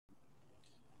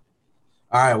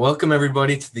All right, welcome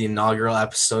everybody to the inaugural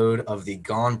episode of the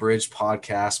Gone Bridge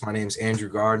podcast. My name is Andrew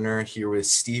Gardner here with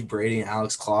Steve Brady and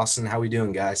Alex Clausen. How we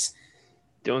doing, guys?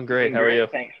 Doing great. Doing How are great. you?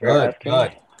 Thanks for Good, asking.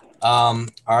 good.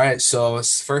 All right, so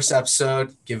it's first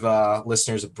episode. Give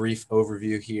listeners a brief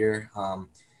overview here.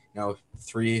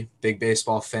 Three big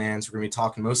baseball fans. We're gonna be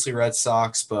talking mostly Red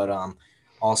Sox, but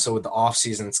also with the off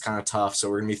season, it's kind of tough. So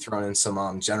we're gonna be throwing in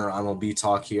some general MLB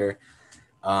talk here.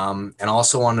 And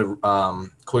also want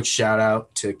to quick shout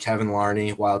out to Kevin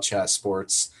Larney, Wild Chat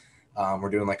Sports.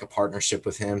 We're doing like a partnership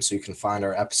with him, so you can find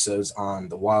our episodes on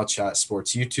the Wild Chat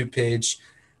Sports YouTube page,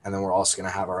 and then we're also going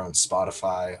to have our own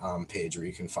Spotify page where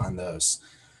you can find those.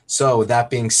 So with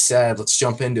that being said, let's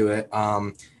jump into it.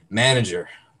 Manager,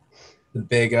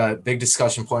 the big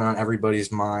discussion point on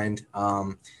everybody's mind.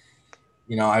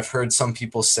 I've heard some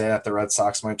people say that the Red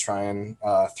Sox might try and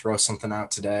throw something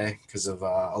out today because of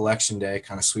election day,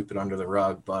 kind of sweep it under the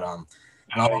rug. But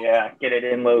Oh yeah, get it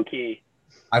in low key.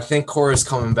 I think Cora's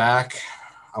coming back.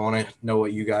 I want to know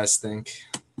what you guys think.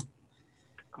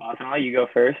 Awesome. I'll let you go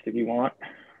first if you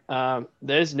want.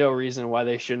 There's no reason why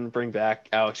they shouldn't bring back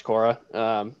Alex Cora.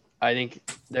 I think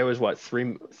there was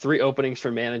three openings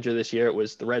for manager this year. It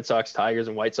was the Red Sox, Tigers,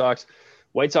 and White Sox.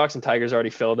 White Sox and Tigers already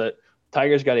filled it.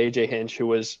 Tigers got AJ Hinch, who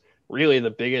was really the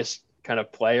biggest kind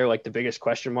of player, like the biggest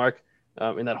question mark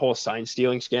in that whole sign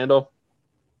stealing scandal.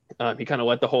 He kind of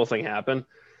let the whole thing happen.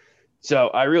 So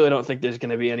I really don't think there's going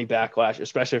to be any backlash,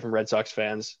 especially from Red Sox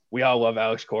fans. We all love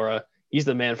Alex Cora. He's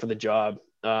the man for the job.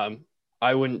 I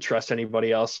wouldn't trust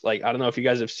anybody else. Like, I don't know if you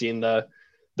guys have seen the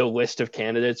list of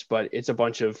candidates, but it's a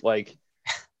bunch of journeymen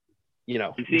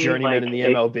in the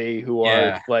MLB who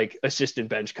are like assistant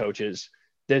bench coaches.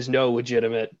 There's no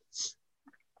legitimate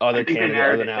other candidate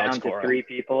other than Alex Cora. To three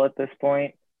people at this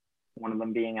point. One of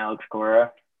them being Alex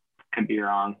Cora. Could be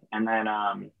wrong. And then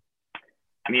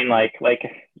like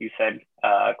you said,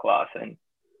 Clausen,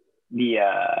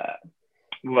 what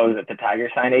was it? The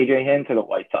Tigers signed AJ Hinch or the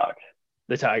White Sox?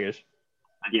 The Tigers.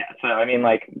 Yeah. So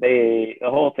the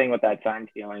whole thing with that sign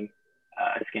stealing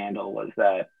scandal was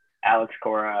that Alex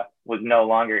Cora was no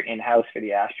longer in house for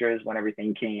the Astros when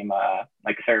everything came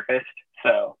surfaced.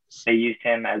 So they used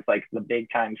him as like the big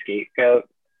time scapegoat,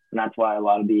 and that's why a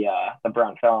lot of the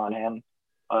brunt fell on him.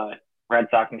 Red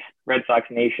Sox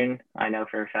Nation, I know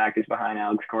for a fact, is behind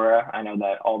Alex Cora. I know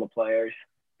that all the players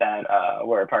that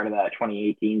were a part of that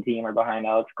 2018 team are behind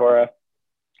Alex Cora,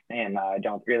 and I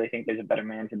don't really think there's a better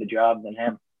man for the job than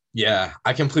him. Yeah,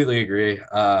 I completely agree.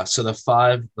 So the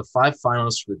five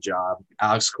finalists for the job: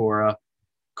 Alex Cora,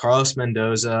 Carlos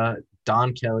Mendoza,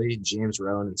 Don Kelly, James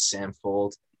Rowan, and Sam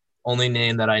Fuld. Only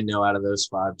name that I know out of those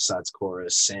five besides Cora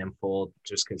is Sam Fuld,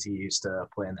 just because he used to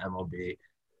play in the MLB.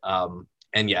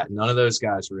 And yeah, none of those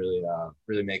guys really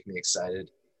make me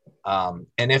excited. And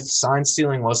if sign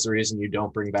stealing was the reason you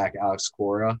don't bring back Alex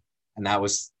Cora, and that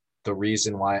was the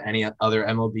reason why any other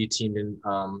MLB team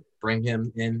didn't bring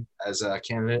him in as a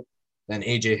candidate, then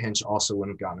AJ Hinch also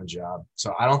wouldn't have gotten a job.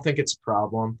 So I don't think it's a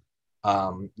problem.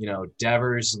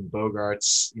 Devers and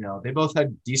Bogarts, they both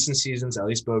had decent seasons. At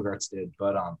least Bogarts did,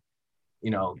 but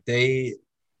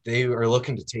they are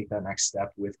looking to take that next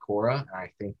step with Cora, and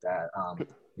I think that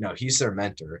he's their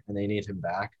mentor, and they need him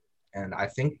back. And I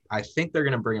think they're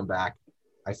going to bring him back.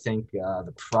 I think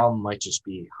the problem might just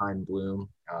be Hein Bloom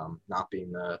not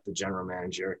being the general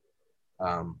manager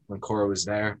when Cora was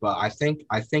there. But I think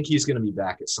he's going to be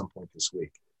back at some point this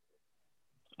week.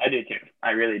 I do too.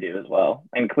 I really do as well.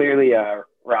 And clearly,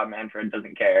 Rob Manfred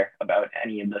doesn't care about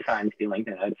any of the sign stealing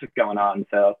that's going on.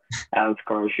 So Alex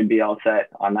Cora should be all set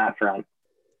on that front.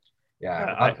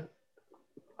 Yeah.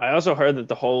 I also heard that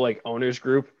the whole owners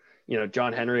group,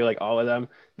 John Henry, all of them,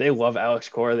 they love Alex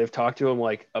Cora. They've talked to him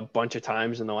a bunch of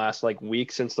times in the last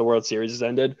week since the World Series has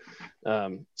ended.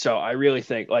 So I really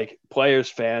think players,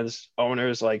 fans,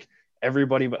 owners,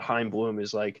 everybody but Hein Bloom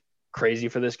is crazy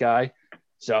for this guy.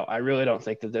 So I really don't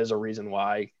think that there's a reason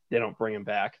why they don't bring him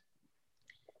back.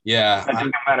 Yeah. I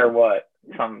think no matter what,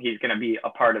 he's going to be a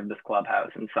part of this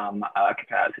clubhouse in some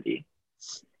capacity.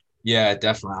 Yeah,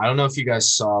 definitely. I don't know if you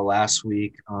guys saw last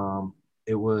week. I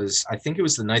think it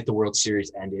was the night the World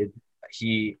Series ended.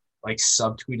 He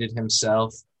subtweeted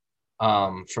himself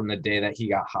from the day that he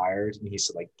got hired, and he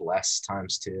said bless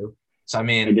times two. So I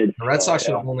mean, the Red Sox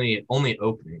are only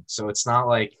opening, so it's not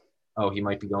he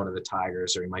might be going to the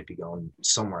Tigers or he might be going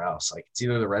somewhere else. It's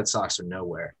either the Red Sox or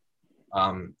nowhere.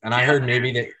 And I heard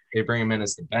maybe that they bring him in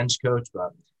as the bench coach,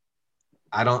 but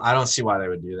I don't see why they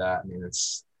would do that. I mean,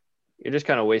 you're just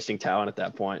kind of wasting talent at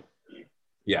that point.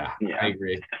 Yeah, I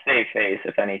agree. It's a safe face,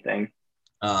 if anything.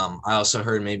 I also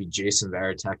heard maybe Jason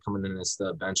Varitek coming in as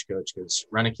the bench coach because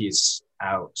Renick's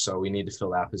out, so we need to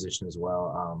fill that position as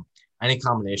well. Any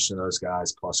combination of those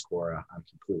guys plus Cora, I'm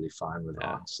completely fine with,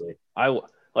 honestly.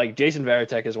 Like Jason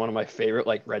Varitek is one of my favorite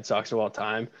like Red Sox of all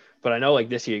time, but I know like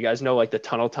this year, you guys know like the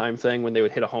tunnel time thing when they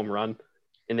would hit a home run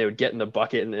and they would get in the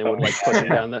bucket and they would like push him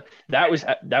down that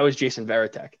was Jason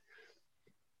Varitek.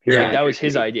 Yeah, like, that was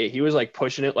his idea. He was like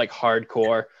pushing it like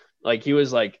hardcore. Like he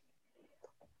was like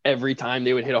every time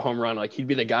they would hit a home run, like he'd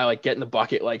be the guy like getting the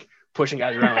bucket, like pushing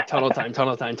guys around like tunnel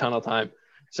time.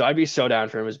 So I'd be so down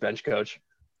for him as bench coach.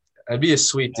 That'd be a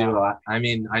sweet duo. I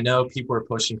mean, I know people are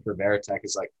pushing for Varitek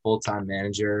as like full-time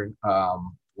manager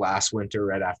last winter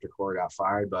right after Cora got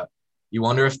fired, but you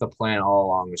wonder if the plan all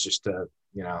along was just to,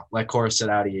 let Cora sit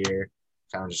out a year,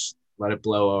 kind of just let it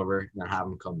blow over and then have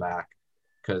him come back.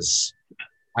 Because,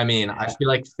 I mean, I feel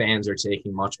like fans are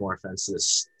taking much more offense to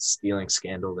this stealing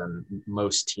scandal than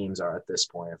most teams are at this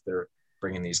point if they're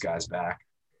bringing these guys back.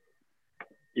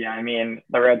 Yeah, I mean,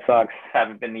 the Red Sox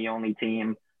haven't been the only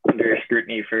team under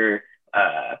scrutiny for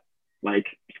like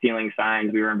stealing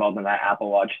signs. We were involved in that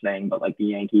Apple Watch thing, but like the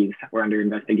Yankees were under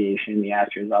investigation. The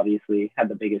Astros obviously had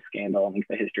the biggest scandal in like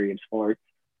the history of sports.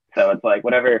 So it's like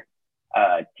whatever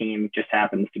team just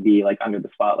happens to be like under the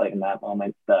spotlight in that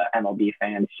moment, the MLB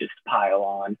fans just pile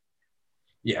on.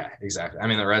 Yeah, exactly. I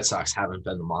mean, the Red Sox haven't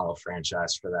been the model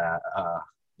franchise for that.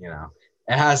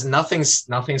 It has nothing's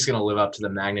going to live up to the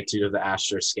magnitude of the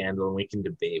Astros scandal, and we can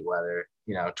debate whether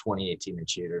 2018 they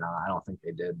cheated or not. I don't think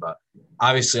they did, but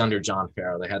obviously under John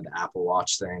Farrell they had the Apple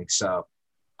Watch thing. So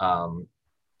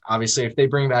obviously if they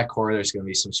bring back Cora, there's going to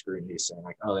be some scrutiny saying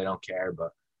like, oh, they don't care.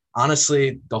 But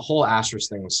honestly, the whole Astros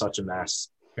thing was such a mess.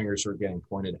 Fingers were getting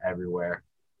pointed everywhere.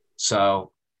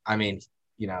 So I mean,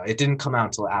 it didn't come out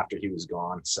until after he was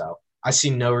gone. So I see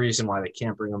no reason why they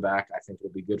can't bring him back. I think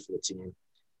it'll be good for the team.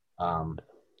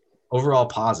 Overall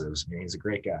positives. I mean, he's a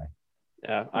great guy.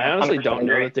 Yeah, I honestly don't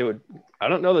know that they would. I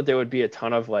don't know that there would be a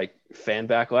ton of like fan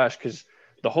backlash because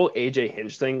the whole AJ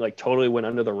Hinch thing like totally went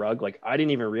under the rug. Like I didn't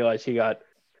even realize he got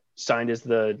signed as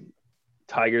the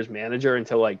Tigers manager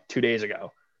until like 2 days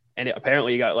ago, and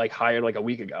apparently he got like hired like a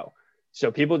week ago.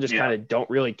 So people just kind of don't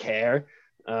really care.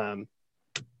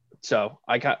 So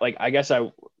I guess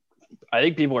I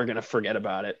think people are gonna forget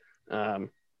about it and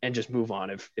just move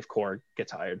on if Cora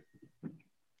gets hired.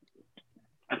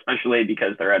 Especially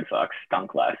because the Red Sox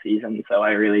stunk last season. So I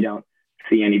really don't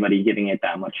see anybody giving it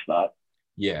that much thought.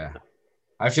 Yeah.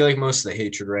 I feel like most of the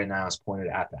hatred right now is pointed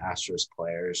at the Astros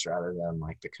players rather than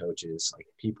like the coaches. Like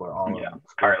people are all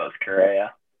Carlos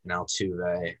Correa. And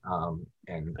Altuve.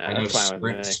 And I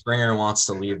know Springer wants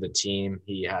to leave the team.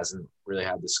 He hasn't really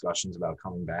had discussions about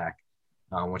coming back,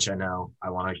 which I know I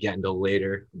want to get into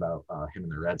later about him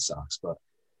and the Red Sox. But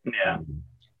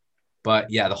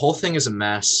the whole thing is a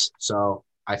mess. So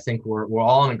I think we're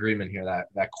all in agreement here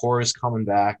that Cora is coming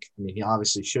back. I mean, he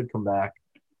obviously should come back.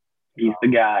 He's the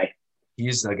guy.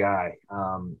 He's the guy.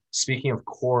 Speaking of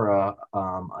Cora,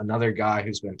 another guy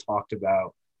who's been talked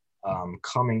about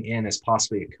coming in as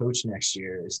possibly a coach next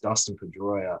year is Dustin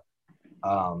Pedroia.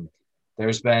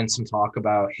 There's been some talk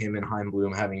about him and Chaim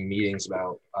Bloom having meetings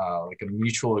about like a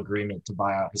mutual agreement to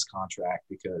buy out his contract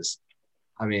because,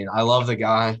 I mean, I love the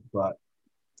guy, but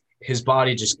his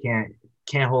body just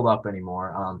can't hold up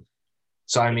anymore.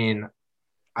 So, I mean,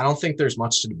 I don't think there's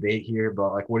much to debate here,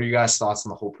 but, like, what are you guys' thoughts on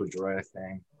the whole Pedroia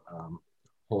thing,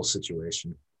 whole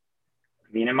situation?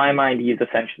 I mean, in my mind, he's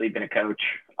essentially been a coach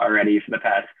already for the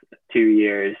past 2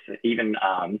 years, even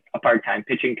a part-time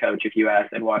pitching coach, if you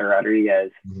ask Eduardo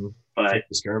Rodriguez. Mm-hmm. But,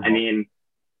 I mean,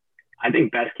 I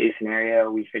think best case scenario,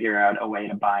 we figure out a way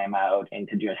to buy him out and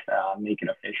to just make it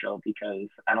official because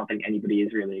I don't think anybody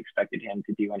has really expected him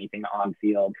to do anything on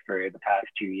field for the past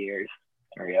 2 years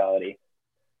in reality.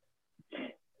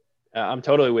 I'm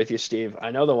totally with you, Steve.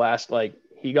 I know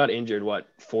he got injured,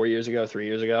 3 years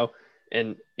ago.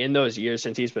 And in those years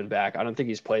since he's been back, I don't think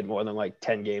he's played more than like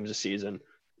 10 games a season.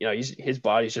 His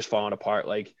body's just falling apart.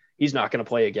 Like he's not going to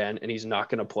play again and he's not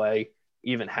going to play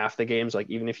even half the games. Like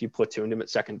even if you platooned him at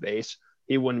second base,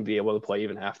 he wouldn't be able to play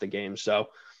even half the games. So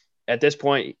at this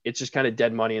point, it's just kind of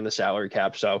dead money in the salary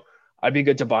cap. So I'd be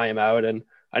good to buy him out. And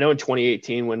I know in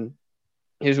 2018, when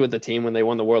he was with the team, when they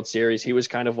won the World Series, he was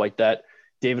kind of like that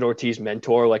David Ortiz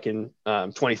mentor, like in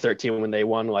 2013, when they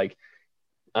won, like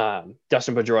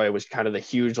Dustin Pedroia was kind of the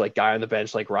huge, like guy on the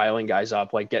bench, like riling guys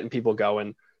up, like getting people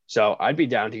going. So I'd be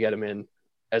down to get him in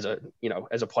as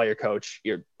a player coach.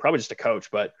 You're probably just a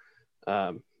coach, but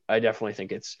I definitely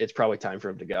think it's probably time for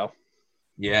him to go.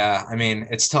 Yeah, I mean,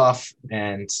 it's tough,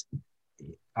 and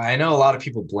I know a lot of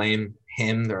people blame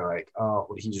him. They're like, oh,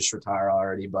 would he just retire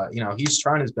already? But, he's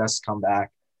trying his best to come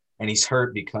back, and he's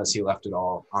hurt because he left it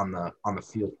all on the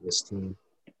field for this team.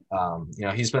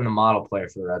 He's been the model player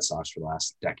for the Red Sox for the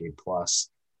last decade plus.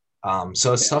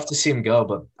 So it's tough to see him go,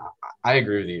 but I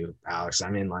agree with you, Alex. I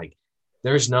mean, like,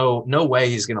 there's no way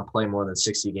he's going to play more than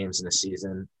 60 games in a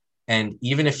season. And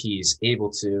even if he's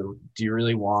able to, do you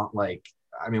really want,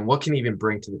 what can he even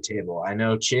bring to the table? I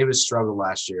know Chavis struggled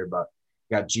last year, but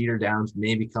got Jeter Downs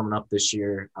maybe coming up this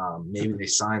year. Maybe they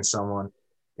sign someone.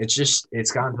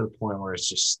 It's gotten to the point where it's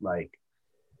just like,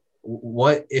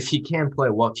 what if he can play,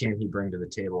 what can he bring to the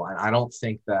table? And I don't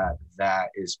think that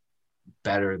is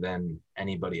better than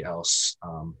anybody else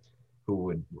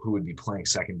who would be playing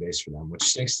second base for them, which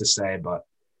stinks to say, but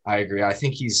I agree. I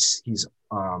think he's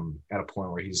at a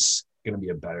point where he's going to be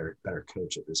a better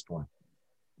coach at this point.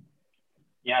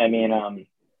 Yeah, I mean,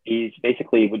 he's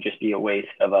basically would just be a waste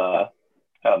of a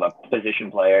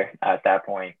position player at that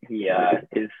point. He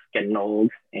is getting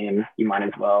old, and you might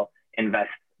as well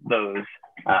invest those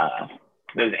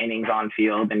innings on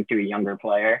field into a younger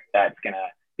player that's gonna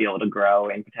be able to grow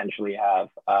and potentially have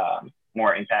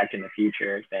more impact in the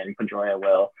future than Pedroia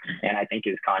will. And I think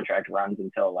his contract runs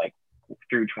until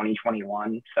through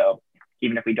 2021. So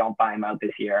even if we don't buy him out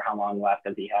this year, how long left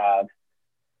does he have?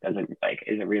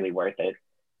 Is it really worth it?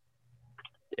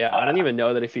 Yeah, I don't even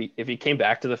know that if he came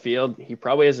back to the field, he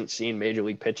probably hasn't seen major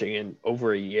league pitching in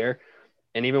over a year.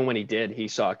 And even when he did, he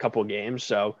saw a couple games.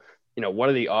 So, what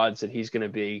are the odds that he's going to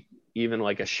be even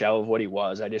like a shell of what he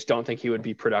was? I just don't think he would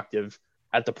be productive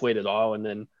at the plate at all. And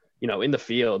then, in the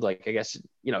field, I guess,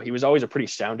 he was always a pretty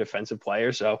sound defensive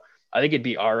player. So I think it'd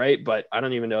be all right, but I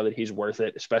don't even know that he's worth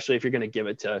it, especially if you're going to give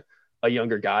it to a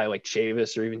younger guy like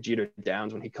Chavis or even Jeter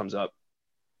Downs when he comes up.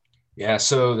 Yeah,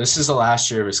 so this is the last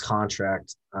year of his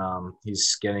contract.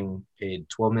 He's getting paid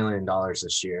 $12 million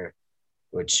this year,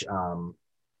 which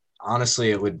honestly,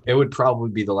 it would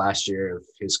probably be the last year of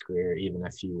his career, even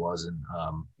if he wasn't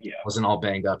all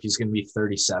banged up. He's going to be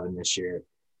 37 this year.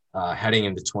 Heading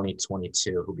into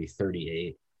 2022, he'll be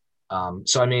 38.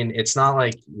 So I mean, it's not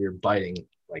like you're biting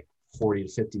like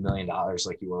 $40 to $50 million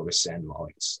like you were with Sandoval.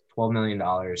 It's $12 million.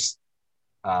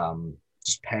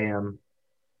 Just pay him.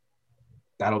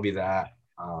 That'll be that.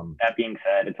 That being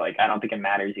said, it's I don't think it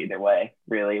matters either way,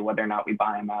 really, whether or not we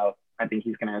buy him out. I think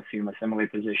he's going to assume a similar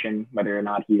position, whether or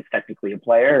not he's technically a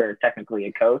player or technically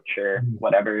a coach or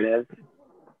whatever it is.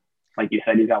 Like you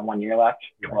said, he's got 1 year left,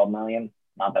 $12 million,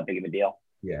 not that big of a deal.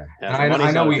 Yeah.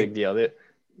 I know a big deal.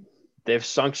 They've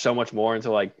sunk so much more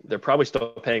into they're probably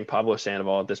still paying Pablo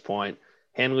Sandoval at this point.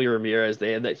 Hanley Ramirez,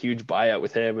 they had that huge buyout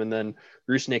with him, and then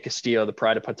Rusney Castillo, the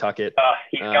pride of Pawtucket.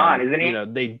 He's gone, isn't he?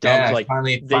 They dumped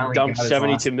finally dumped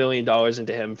 $72 million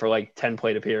into him for 10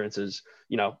 plate appearances.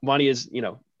 Money is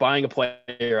buying a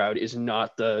player out is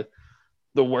not the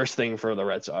worst thing for the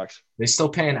Red Sox. They still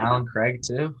paying Alan Craig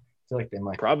too. I feel like they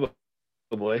might probably.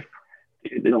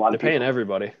 There's a lot They're paying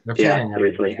everybody. They're paying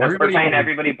everybody. We're paying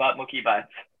everybody but Mookie Betts.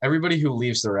 Everybody who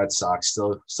leaves the Red Sox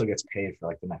still gets paid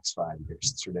for the next 5 years.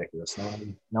 It's ridiculous.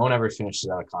 No one ever finishes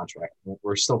out a contract.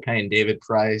 We're still paying David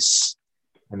Price.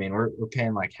 I mean, we're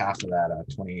paying half of that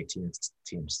 2018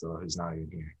 team still, who's not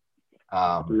even here.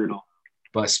 Brutal.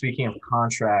 But speaking of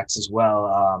contracts as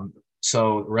well,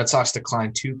 so the Red Sox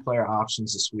declined 2 player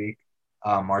options this week,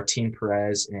 Martin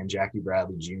Perez and Jackie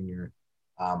Bradley Jr.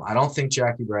 I don't think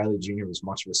Jackie Bradley Jr. was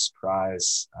much of a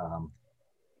surprise.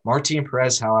 Martin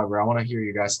Perez, however, I want to hear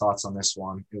your guys' thoughts on this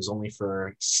one. It was only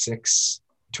for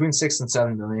between 6 and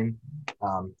 7 million.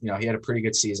 He had a pretty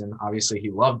good season. Obviously, he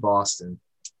loved Boston.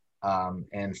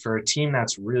 And for a team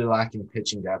that's really lacking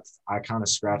pitching depth, I kind of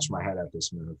scratched my head at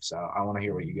this move. So I want to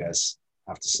hear what you guys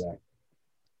have to say.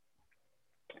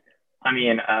 I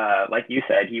mean, like you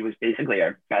said, he was basically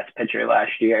our best pitcher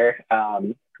last year,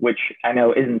 which I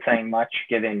know isn't saying much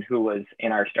given who was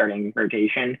in our starting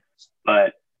rotation.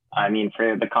 But, I mean,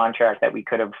 for the contract that we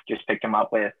could have just picked him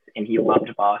up with, and he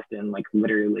loved Boston,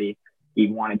 literally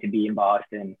he wanted to be in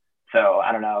Boston. So,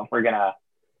 I don't know. We're going to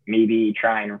maybe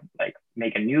try and,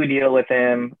 make a new deal with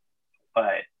him,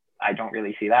 but I don't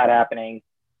really see that happening.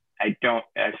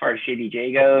 As far as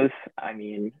JBJ goes, I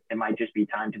mean, it might just be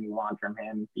time to move on from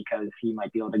him because he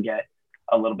might be able to get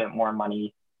a little bit more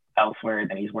money elsewhere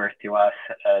than he's worth to us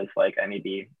as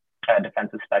maybe a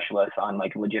defensive specialist on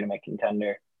a legitimate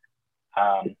contender.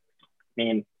 I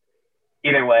mean,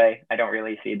 either way, I don't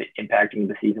really see it impacting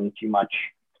the season too much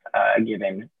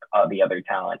given the other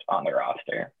talent on the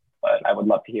roster. But I would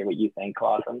love to hear what you think,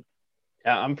 Clausen.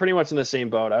 Yeah, I'm pretty much in the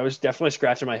same boat. I was definitely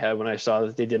scratching my head when I saw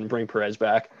that they didn't bring Perez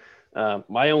back.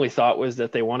 My only thought was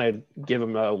that they want to give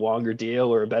him a longer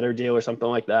deal or a better deal or something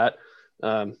like that.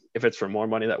 If it's for more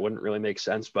money, that wouldn't really make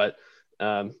sense. But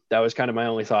that was kind of my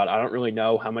only thought. I don't really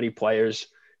know how many players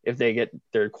if they get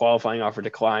their qualifying offer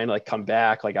declined, like come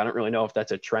back. Like, I don't really know if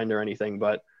that's a trend or anything,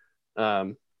 but,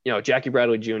 Jackie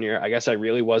Bradley Jr., I guess I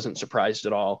really wasn't surprised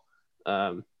at all.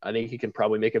 I think he can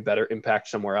probably make a better impact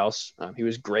somewhere else. He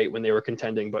was great when they were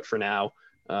contending, but for now,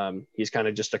 he's kind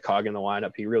of just a cog in the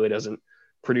lineup. He really doesn't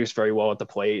produce very well at the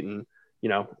plate. And,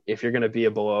 if you're going to be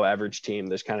a below average team,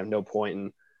 there's kind of no point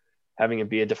in having him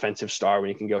be a defensive star when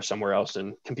you can go somewhere else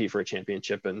and compete for a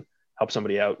championship and help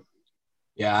somebody out.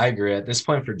 Yeah, I agree. At this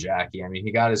point for Jackie, I mean,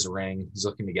 he got his ring. He's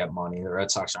looking to get money. The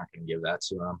Red Sox aren't going to give that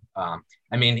to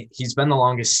him. He's been the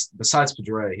longest, besides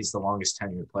Pedroia, he's the longest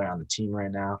tenured player on the team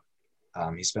right now.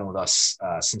 He's been with us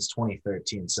since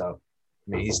 2013. So,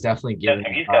 he's definitely given.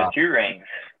 He's got 2 rings.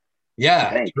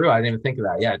 Yeah, true. I didn't even think of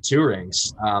that. Yeah, 2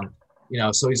 rings.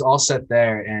 So he's all set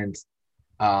there. And,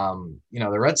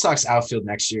 the Red Sox outfield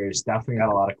next year has definitely got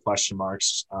a lot of question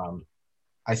marks.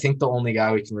 I think the only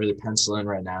guy we can really pencil in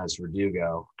right now is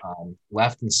Verdugo.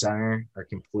 Left and center are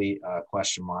complete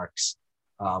question marks.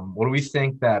 What do we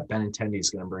think that Benintendi is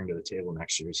going to bring to the table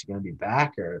next year? Is he going to be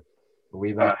back, or are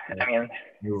we about to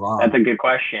move on? That's a good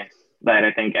question that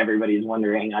I think everybody's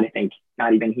wondering. I think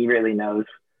not even he really knows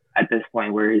at this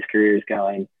point where his career is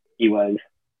going. He was,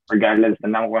 regardless, the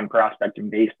number 1 prospect in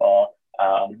baseball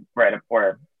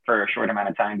for a short amount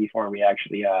of time before we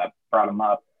actually brought him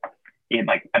up. He had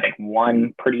I think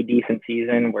 1 pretty decent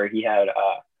season where he had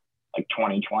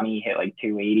 2020 hit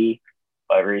 280,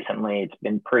 but recently it's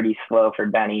been pretty slow for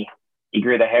Benny. He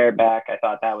grew the hair back. I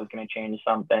thought that was going to change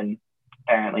something.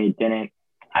 Apparently it didn't.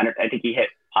 I think he hit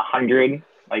 100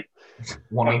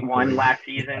 one last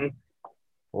season.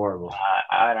 Horrible.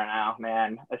 I don't know,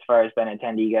 man. As far as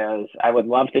Benintendi goes, I would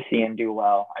love to see him do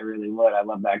well. I really would. I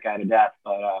love that guy to death,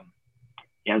 but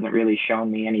he hasn't really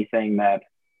shown me anything that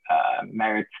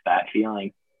merits that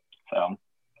feeling. So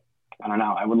I don't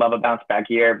know. I would love a bounce back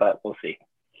year, but we'll see.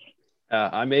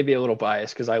 I may be a little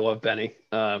biased because I love Benny.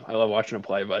 I love watching him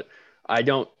play, but I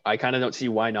kind of don't see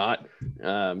why not.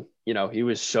 He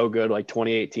was so good.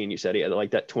 2018, you said he had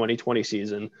that 2020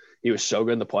 season. He was so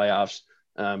good in the playoffs.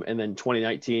 And then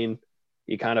 2019,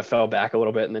 he kind of fell back a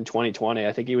little bit. And then 2020,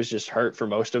 I think he was just hurt for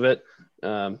most of it. He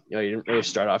didn't really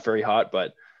start off very hot,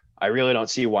 but I really don't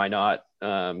see why not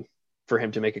for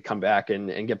him to make a comeback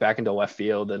and get back into left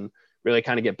field and really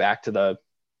kind of get back to the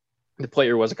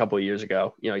player was a couple of years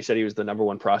ago. He said he was the number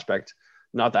 1 prospect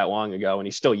not that long ago, and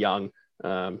he's still young.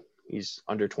 He's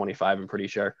under 25, I'm pretty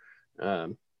sure.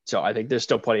 So I think there's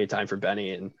still plenty of time for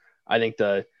Benny. And I think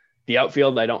the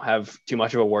outfield, I don't have too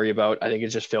much of a worry about. I think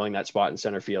it's just filling that spot in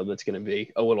center field that's going to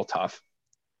be a little tough.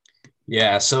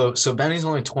 Yeah. So Benny's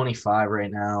only 25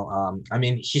 right now.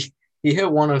 He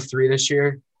hit 103 this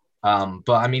year.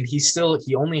 But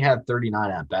he only had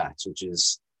 39 at bats, which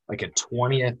is a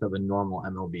 20th of a normal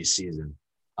MLB season.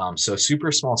 So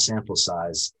super small sample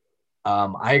size.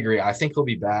 I agree. I think he'll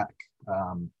be back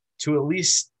to at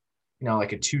least, a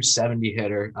 270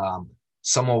 hitter.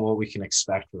 Some of what we can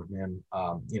expect from him.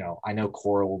 I know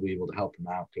Cora will be able to help him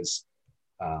out because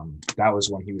that was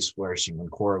when he was flourishing, when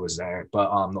Cora was there. But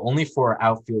the only 4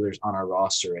 outfielders on our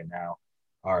roster right now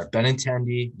are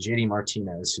Benintendi, JD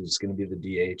Martinez, who's going to be the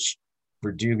DH,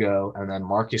 Verdugo, and then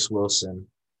Marcus Wilson,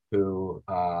 who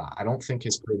I don't think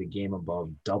has played a game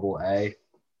above Double-A.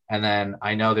 And then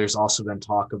I know there's also been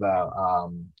talk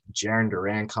about Jarren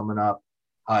Duran coming up.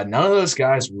 None of those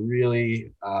guys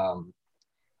really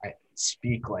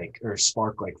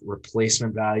spark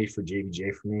replacement value for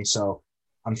JBJ for me. So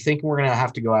I'm thinking we're going to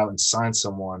have to go out and sign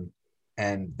someone,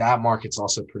 and that market's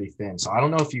also pretty thin. So I don't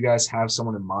know if you guys have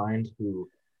someone in mind who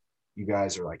you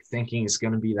guys are thinking is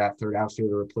going to be that third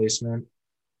outfielder replacement.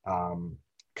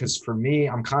 Because for me,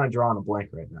 I'm kind of drawing a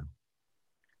blank right now.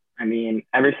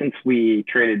 Ever since we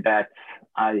traded Betts,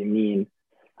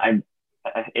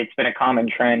 it's been a common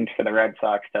trend for the Red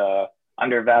Sox to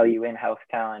undervalue in-house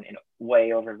talent and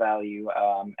way overvalue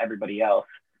everybody else.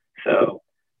 So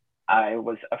I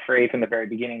was afraid from the very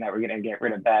beginning that we're going to get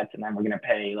rid of Betts and then we're going to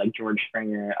pay George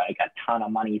Springer a ton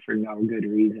of money for no good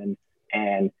reason.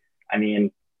 And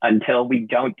until we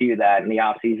don't do that and the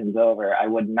offseason's over, I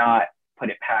would not put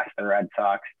it past the Red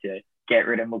Sox to get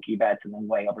rid of Mookie Betts and then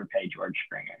way overpay George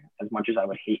Springer, as much as I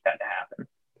would hate that to happen.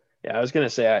 Yeah, I was going to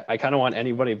say, I kind of want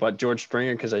anybody but George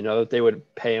Springer because I know that they would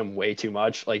pay him way too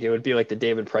much. It would be like the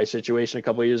David Price situation a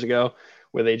couple of years ago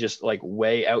where they just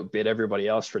way outbid everybody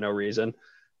else for no reason.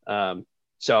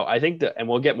 So I think and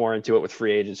we'll get more into it with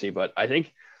free agency, but I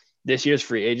think this year's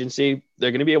free agency,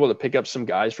 they're going to be able to pick up some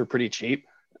guys for pretty cheap.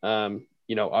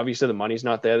 Obviously the money's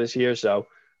not there this year. So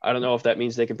I don't know if that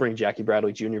means they could bring Jackie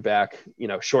Bradley Jr. back,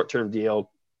 short-term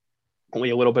deal, only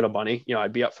a little bit of money.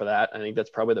 I'd be up for that. I think that's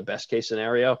probably the best case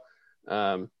scenario.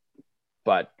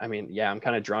 But I mean, yeah, I'm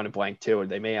kind of drawing a blank too.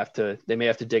 They may have to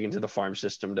dig into the farm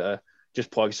system to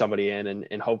just plug somebody in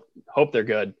and hope they're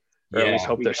good, or at least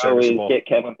hope they're serviceable. Get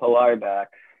Kevin Pillar back.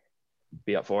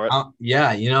 Be up for it.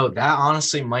 Yeah, that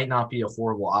honestly might not be a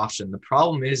horrible option. The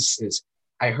problem is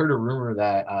I heard a rumor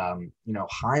that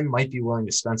Heim might be willing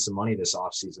to spend some money this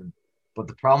offseason. But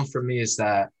the problem for me is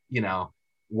that,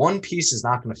 one piece is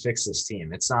not going to fix this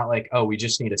team. It's not like, oh, we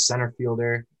just need a center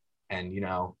fielder and,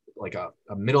 like a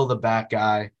middle of the bat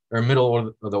guy or a middle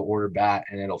of the order bat,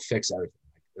 and it'll fix everything.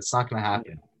 It's not going to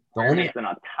happen. We're missing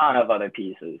a ton of other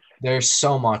pieces. There's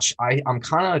so much. I'm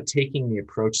kind of taking the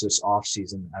approach this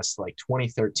offseason as like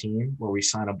 2013, where we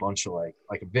sign a bunch of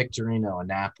like a Victorino, a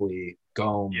Napoli,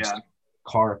 Gomes,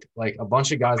 Carp, like a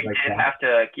bunch of guys like that. Have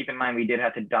to keep in mind we did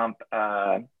have to dump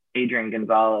Adrian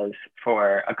Gonzalez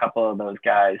for a couple of those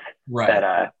guys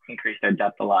that increased their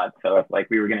depth a lot. So if like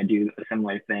we were going to do a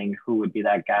similar thing, who would be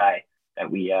that guy that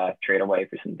we trade away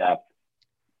for some depth?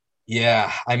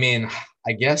 Yeah, I mean,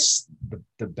 I guess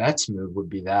the Betts move would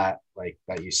be that, like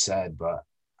that you said, but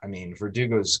I mean,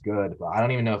 Verdugo's good, but I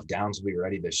don't even know if Downs will be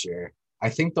ready this year. I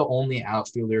think the only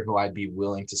outfielder who I'd be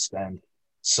willing to spend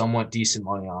somewhat decent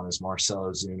money on is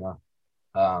Marcell Ozuna.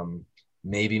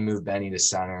 Maybe move Benny to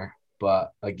center.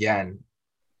 But again,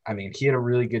 I mean, he had a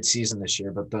really good season this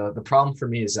year. But the problem for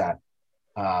me is that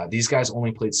these guys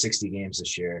only played 60 games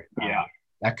this year.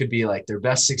 That could be like their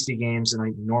best 60 games in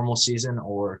a normal season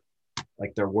or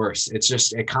like their worst. It's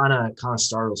just it kind of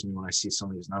startles me when I see some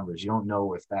of these numbers. You don't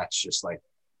know if that's just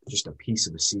a piece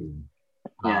of the season.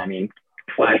 I mean,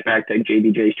 flashback to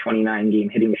JBJ's 29-game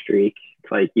hitting streak.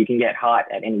 It's like you can get hot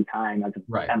at any time as an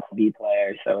MLB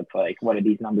player. So it's like, what do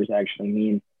these numbers actually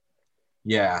mean?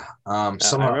 Yeah. I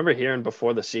remember hearing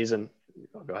before the season.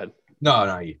 Oh, go ahead.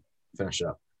 No, you finish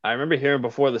up. I remember hearing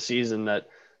before the season that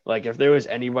like if there was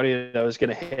anybody that was going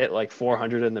to hit like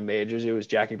 400 in the majors, it was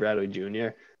Jackie Bradley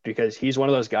Jr. because he's one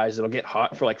of those guys that'll get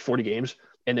hot for like 40 games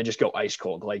and then just go ice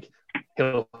cold. Like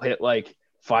he'll hit like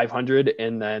 500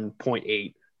 and then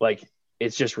 0.8. Like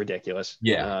it's just ridiculous.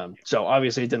 Yeah. So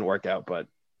obviously it didn't work out, but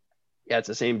yeah, it's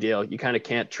the same deal. You kind of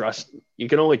can't trust. You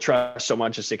can only trust so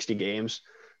much of 60 games.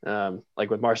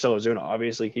 Like with Marcell Ozuna,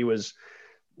 obviously he was,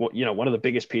 one of the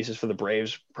biggest pieces for the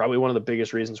Braves, probably one of the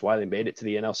biggest reasons why they made it to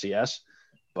the NLCS.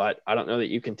 But I don't know that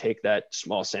you can take that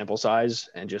small sample size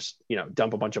and just,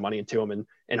 dump a bunch of money into him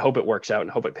and hope it works out and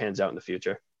hope it pans out in the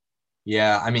future.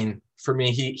 Yeah, I mean, for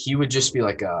me, he would just be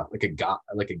like a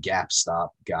gap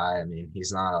stop guy. I mean,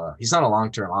 he's not a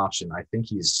long-term option. I think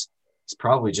he's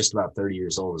probably just about 30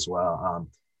 years old as well.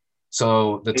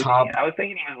 So the top, I was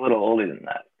thinking he was a little older than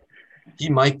that. He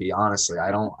might be, honestly.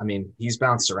 He's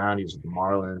bounced around. He was with the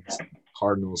Marlins,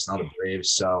 Cardinals, now the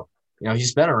Braves. So,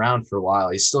 he's been around for a while.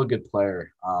 He's still a good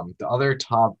player. The other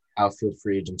top outfield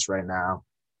free agents right now,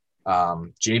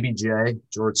 JBJ,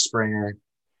 George Springer,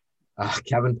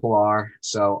 Kevin Pillar.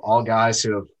 So all guys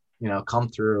who have, come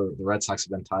through, the Red Sox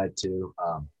have been tied to.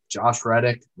 Josh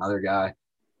Reddick, another guy.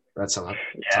 Red Sox.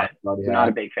 Yeah, not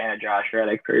a big fan of Josh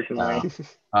Reddick personally.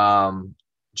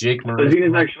 Jake Murray.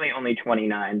 Ozuna's actually only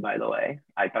 29, by the way.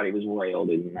 I thought he was way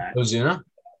older than that. Ozuna?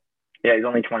 Yeah, he's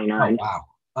only 29. Oh, wow.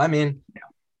 I mean,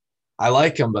 I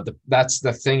like him, but that's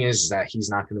the thing is that he's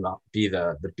not going to be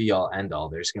the be-all, end-all.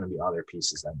 There's going to be other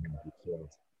pieces that are going to be killed.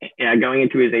 Yeah, going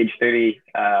into his age 30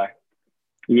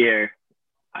 year,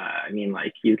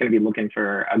 he's going to be looking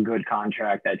for a good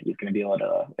contract that he's going to be able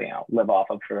to, live off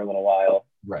of for a little while.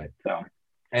 Right. So,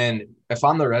 and if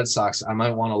I'm the Red Sox, I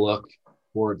might want to look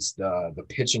towards the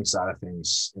pitching side of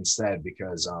things instead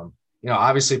because,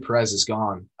 obviously Perez is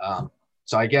gone.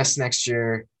 So I guess next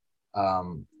year,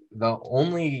 the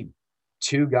only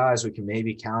two guys we can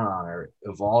maybe count on are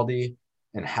Eovaldi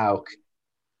and Houck.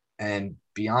 And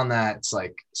beyond that, it's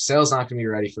like Sale's not going to be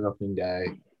ready for opening day.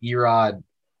 Erod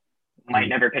might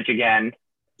never pitch again.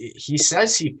 He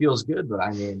says he feels good,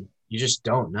 but you just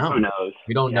don't know. Who knows?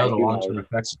 We don't know the long-term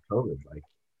effects of COVID. Like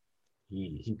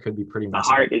he could be pretty much. The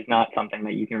heart is not something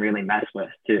that you can really mess with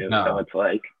too. No. So it's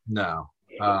like no.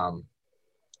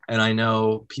 And I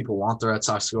know people want the Red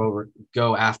Sox to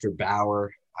go after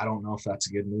Bauer. I don't know if that's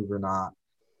a good move or not.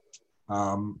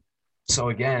 So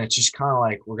again, it's just kind of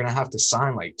like we're gonna have to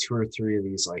sign like 2 or 3 of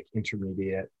these like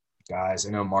intermediate guys. I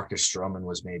know Marcus Stroman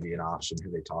was maybe an option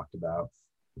who they talked about.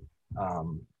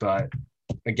 But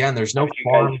again, there's no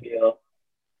farm.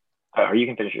 Or you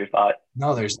can finish your thought.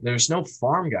 No, there's no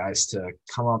farm guys to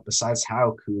come up besides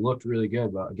Houck, who looked really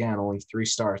good, but again, only 3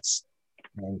 starts.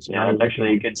 And that's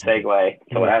actually a good segue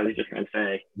to what I was just going to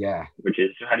say. Yeah. Which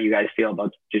is, how do you guys feel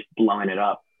about just blowing it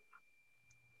up?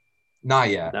 Not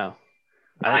yet. No.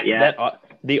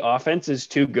 The offense is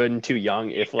too good and too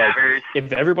young. If Devers,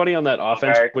 if everybody on that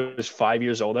offense Bogart. was 5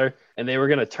 years older and they were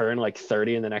going to turn like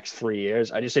 30 in the next 3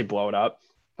 years, I just say blow it up.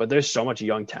 But there's so much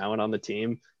young talent on the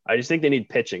team. I just think they need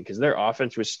pitching because their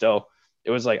offense was still.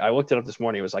 It was like I looked it up this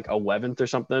morning. It was like 11th or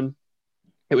something.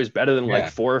 It was better than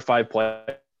like 4 or 5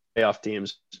 playoff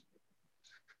teams.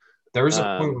 There was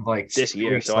a point with like this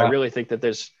year, so I really think that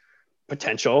there's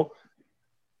potential.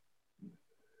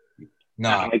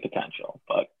 Not only potential,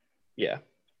 but yeah.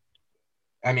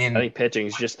 I think pitching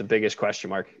is just the biggest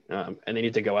question mark, and they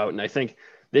need to go out. And I think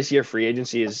this year free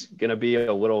agency is going to be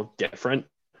a little different.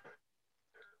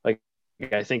 Like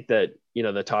I think that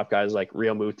the top guys like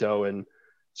Real Muto and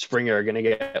Springer are going to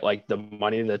get like the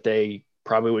money that they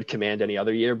probably would command any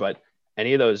other year, but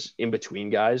any of those in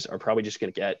between guys are probably just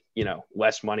going to get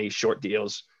less money, short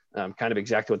deals, kind of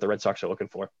exactly what the Red Sox are looking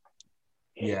for.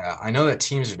 Yeah, I know that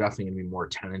teams are definitely going to be more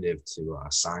tentative to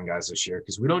sign guys this year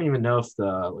because we don't even know if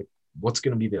what's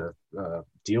going to be the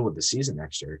deal with the season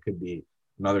next year. It could be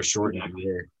another shortened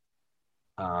year.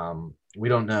 We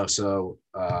don't know. So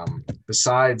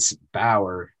besides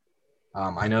Bauer,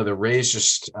 I know the Rays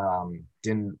just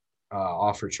didn't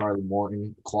offer Charlie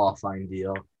Morton a qualifying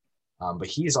deal, but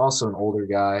he's also an older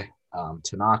guy.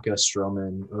 Tanaka,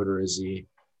 Stroman, Odorizzi.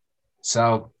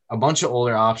 So a bunch of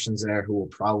older options there who will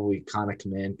probably kind of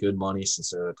command good money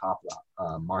since they're the top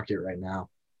of the market right now.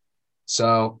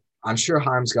 So I'm sure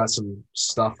Heim's got some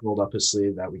stuff rolled up his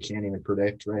sleeve that we can't even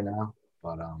predict right now.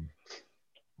 But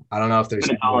I don't know if there's –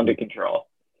 it's all under control.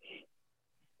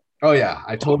 Oh, yeah.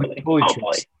 I totally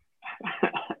trust.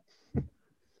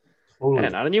 Totally.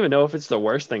 And I don't even know if it's the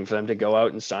worst thing for them to go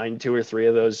out and sign 2 or 3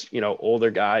 of those,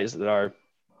 older guys that are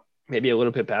maybe a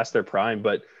little bit past their prime,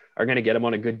 but are going to get them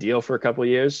on a good deal for a couple of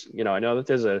years. I know that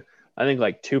there's I think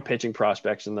like 2 pitching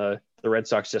prospects in the Red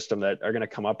Sox system that are going to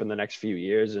come up in the next few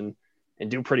years and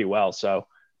do pretty well. So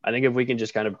I think if we can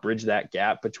just kind of bridge that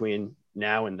gap between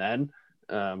now and then,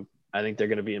 I think they're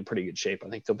going to be in pretty good shape. I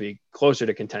think they'll be closer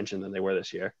to contention than they were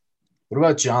this year. What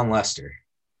about John Lester?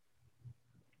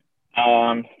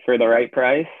 For the right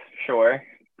price, sure.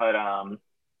 But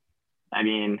I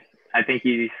mean, I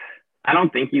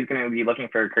don't think he's going to be looking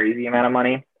for a crazy amount of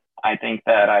money. I think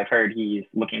that I've heard he's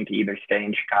looking to either stay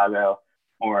in Chicago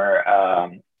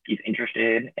or he's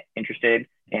interested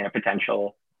in a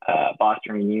potential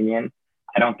Boston reunion.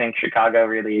 I don't think Chicago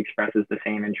really expresses the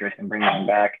same interest in bringing him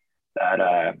back. But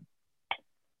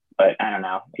I don't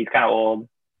know. He's kind of old.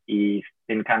 He's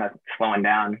been kind of slowing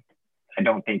down. I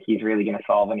don't think he's really going to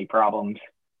solve any problems.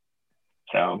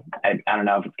 So I don't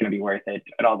know if it's going to be worth it.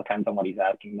 It all depends on what he's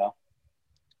asking, though.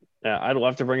 Yeah, I'd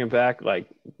love to bring him back. Like,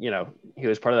 he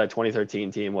was part of that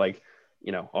 2013 team. Like,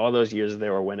 all those years they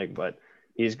were winning, but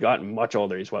he's gotten much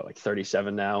older. He's like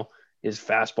 37 now. His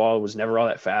fastball was never all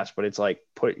that fast, but it's like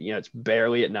it's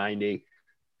barely at 90.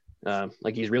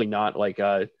 Like he's really not like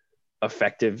a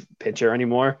effective pitcher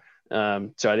anymore.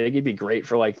 So I think he'd be great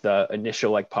for like the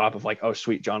initial like pop of like, oh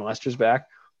sweet, John Lester's back.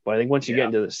 But I think once you get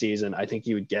into the season, I think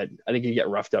he'd get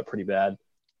roughed up pretty bad.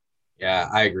 Yeah,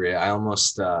 I agree. I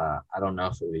almost I don't know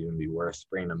if it would even be worth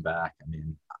bringing him back. I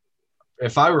mean,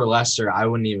 if I were Lester, I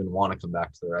wouldn't even want to come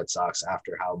back to the Red Sox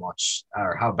after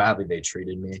how badly they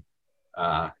treated me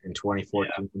in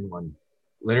 2014 when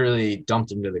literally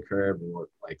dumped him to the curb and were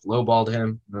like lowballed him.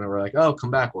 And then we're like, oh, come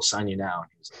back, we'll sign you now.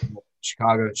 And he was like,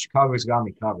 Chicago's got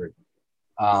me covered.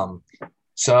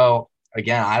 So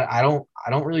again, I don't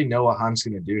really know what Heim's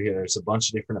going to do here. There's a bunch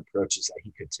of different approaches that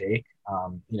he could take.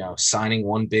 Signing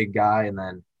one big guy and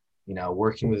then,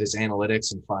 working with his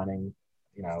analytics and finding,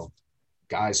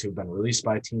 guys who've been released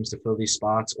by teams to fill these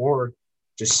spots, or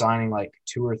just signing like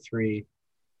 2 or 3,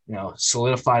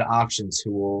 solidified options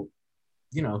who will,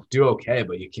 do okay,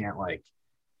 but you can't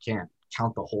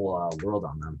count the whole world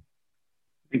on them.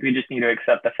 I think we just need to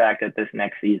accept the fact that this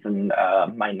next season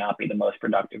might not be the most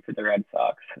productive for the Red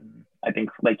Sox. And I think,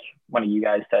 like one of you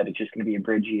guys said, it's just going to be a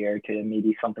bridge year to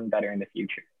maybe something better in the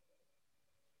future.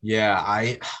 Yeah,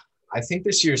 I think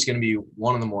this year is going to be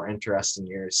one of the more interesting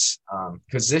years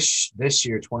because this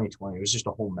year, 2020, was just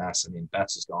a whole mess. I mean,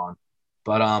 Betts is gone.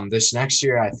 But this next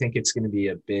year, I think it's going to be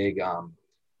a big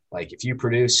if you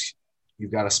produce,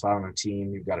 you've got a spot on the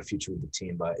team, you've got a future with the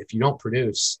team. But if you don't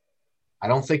produce, I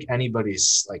don't think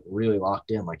anybody's like really locked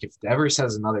in. Like if Devers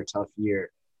has another tough year,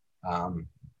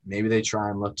 maybe they try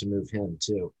and look to move him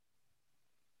too.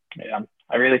 Yeah,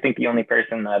 I really think the only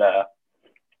person that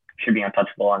should be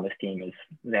untouchable on this team is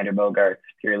Xander Bogaerts,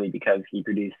 purely because he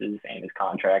produces and his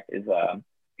contract is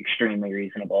extremely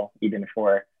reasonable, even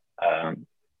for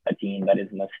a team that is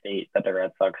in the state that the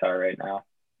Red Sox are right now.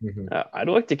 I'd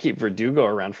like to keep Verdugo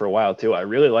around for a while too. I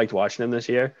really liked watching him this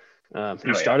year.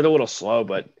 He started a little slow,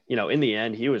 but, in the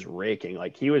end, he was raking.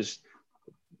 Like he was,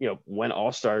 when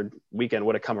All-Star weekend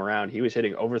would have come around, he was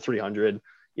hitting over 300.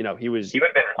 He would have been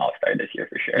an All-Star this year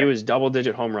for sure. He was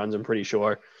double-digit home runs, I'm pretty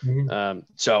sure. Mm-hmm.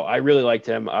 So I really liked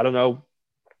him. I don't know.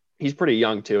 He's pretty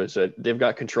young too, so they've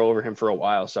got control over him for a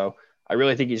while. So I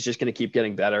really think he's just going to keep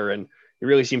getting better, and he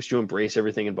really seems to embrace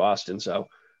everything in Boston. So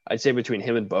I'd say between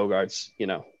him and Bogaerts,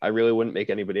 I really wouldn't make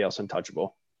anybody else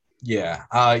untouchable. Yeah.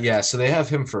 So they have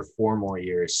him for 4 more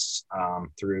years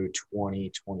through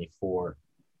 2024.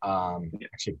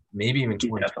 Actually, maybe even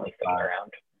 2025.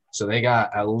 So they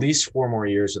got at least 4 more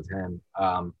years with him.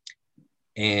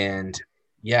 And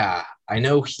yeah, I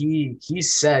know he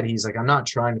said, he's like, I'm not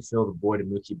trying to fill the void of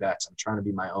Mookie Betts. I'm trying to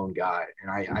be my own guy.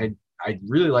 And I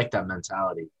really like that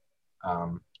mentality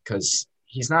because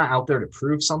he's not out there to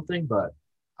prove something, but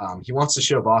he wants to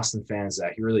show Boston fans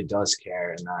that he really does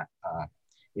care and that,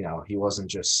 he wasn't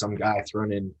just some guy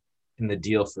thrown in the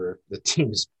deal for the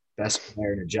team's best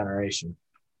player in a generation.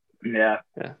 Yeah.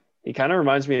 He kind of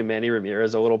reminds me of Manny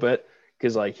Ramirez a little bit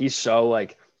because, like, he's so,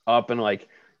 like, up and, like,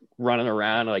 running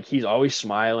around. Like, he's always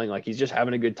smiling. Like, he's just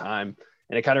having a good time.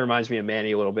 And it kind of reminds me of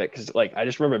Manny a little bit because, like, I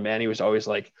just remember Manny was always,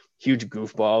 like, huge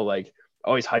goofball, like,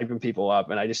 always hyping people up.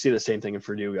 And I just see the same thing in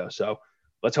Verdugo. So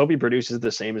let's hope he produces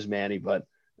the same as Manny. But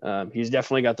he's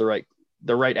definitely got the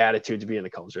right attitude to be in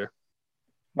the culture.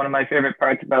 One of my favorite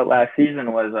parts about last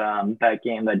season was that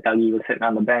game that Dougie was sitting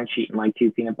on the bench eating like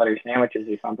 2 peanut butter sandwiches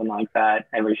or something like that.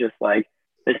 It was just like,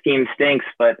 this team stinks,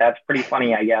 but that's pretty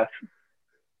funny, I guess.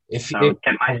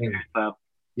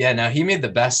 Yeah, no, he made the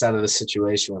best out of the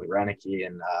situation with Renicky,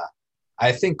 and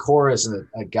I think Cora is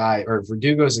a guy, or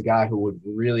Verdugo is a guy who would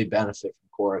really benefit from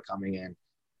Cora coming in.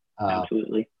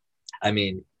 Absolutely. I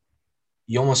mean,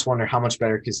 you almost wonder how much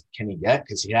better can he get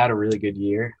because he had a really good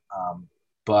year.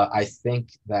 But I think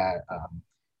that,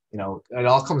 it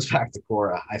all comes back to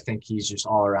Cora. I think he's just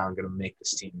all around going to make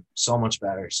this team so much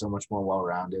better, so much more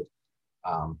well-rounded.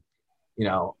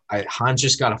 Hans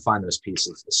just got to find those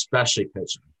pieces, especially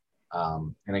pitching.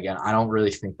 And again, I don't really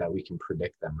think that we can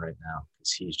predict them right now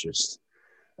because he's just.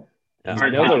 I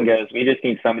know goes. We just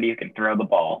need somebody who can throw the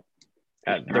ball.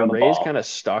 The Rays kind of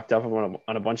stocked up on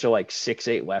a bunch of like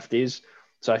 6'8" lefties.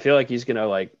 So I feel like he's going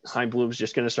to Chaim Bloom's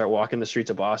just going to start walking the streets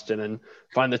of Boston and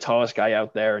find the tallest guy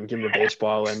out there and give him a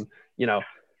baseball. And,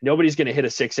 nobody's going to hit a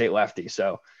 6'8" lefty.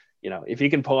 So, if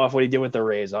he can pull off what he did with the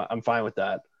Rays, I'm fine with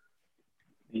that.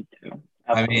 Me too.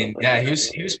 Absolutely. I mean, yeah, he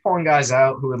was pulling guys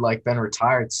out who had been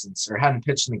retired or hadn't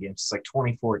pitched in the game since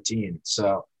 2014.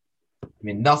 So, I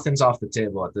mean, nothing's off the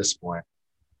table at this point.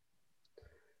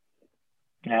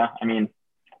 Yeah, I mean,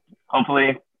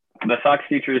 hopefully the Sox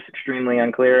future is extremely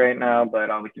unclear right now, but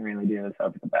all we can really do is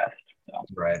hope for the best. So.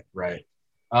 Right.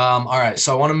 All right,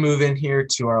 so I want to move in here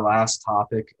to our last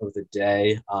topic of the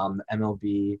day.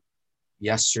 MLB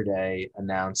yesterday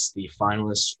announced the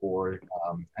finalists for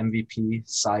MVP,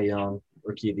 Cy Young,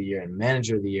 Rookie of the Year, and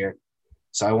Manager of the Year.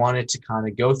 So I wanted to kind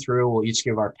of go through. We'll each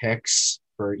give our picks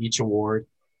for each award.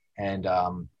 And,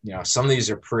 some of these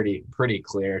are pretty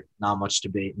clear, not much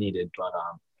debate needed. But,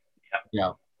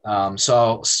 so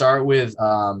I'll start with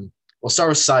we'll start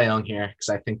with Cy Young here because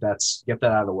I think get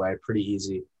that out of the way, pretty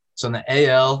easy. So in the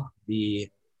AL, the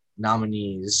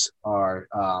nominees are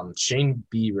Shane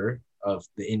Bieber of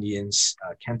the Indians,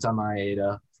 Kenta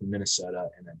Maeda from Minnesota,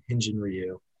 and then Hyun-Jin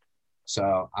Ryu.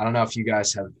 So I don't know if you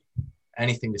guys have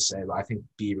anything to say, but I think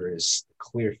Bieber is the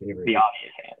clear favorite. The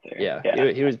obvious answer.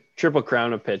 Yeah. He was triple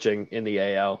crown of pitching in the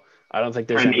AL. I don't think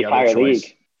there's any other choice.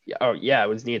 League. Yeah, it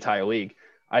was the entire league.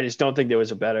 I just don't think there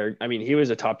was a better. I mean, he was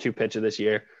a top 2 pitcher this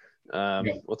year.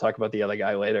 We'll talk about the other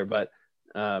guy later, but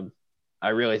I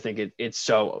really think it's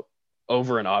so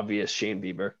over and obvious Shane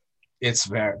Bieber. It's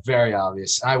very, very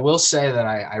obvious. I will say that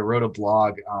I wrote a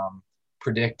blog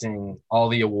predicting all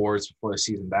the awards before the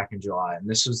season back in July, and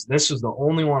this was the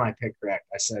only one I picked correct.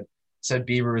 I said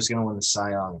Bieber was going to win the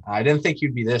Cy Young. I didn't think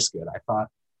he'd be this good. I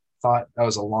thought that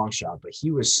was a long shot, but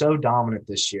he was so dominant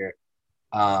this year.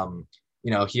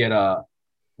 He had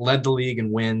led the league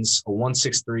in wins, a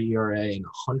 1.63 ERA, and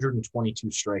 122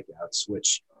 strikeouts,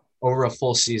 which over a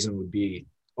full season would be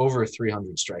over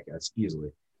 300 strikeouts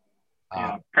easily.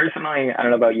 Personally, I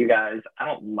don't know about you guys. I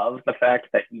don't love the fact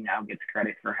that he now gets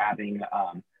credit for having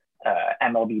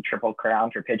MLB Triple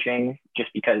Crown for pitching just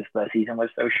because the season was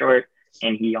so short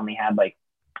and he only had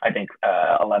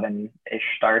 11-ish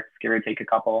starts, give or take a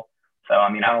couple. So,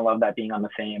 I mean, I don't love that being on the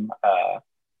same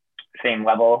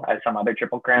level as some other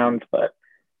Triple Crowns, but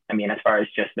I mean, as far as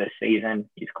just this season,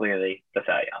 he's clearly the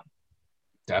Cy Young.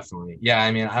 Definitely. Yeah,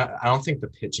 I mean, I don't think the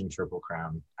pitching Triple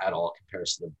Crown at all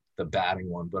compares to the batting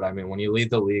one. But, I mean, when you lead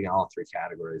the league in all 3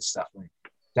 categories, definitely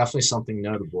definitely something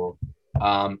notable.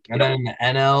 And then in the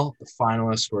NL, the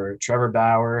finalists were Trevor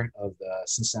Bauer of the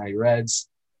Cincinnati Reds,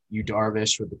 Yu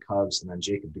Darvish with the Cubs, and then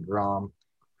Jacob deGrom.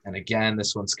 And again,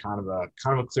 this one's kind of a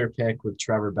clear pick with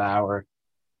Trevor Bauer.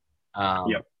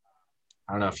 Yep.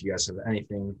 I don't know if you guys have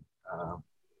anything,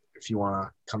 if you want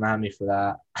to come at me for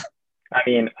that. I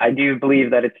mean, I do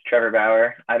believe that it's Trevor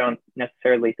Bauer. I don't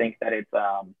necessarily think that it's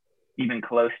even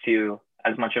close to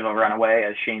as much of a runaway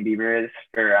as Shane Bieber is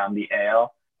for the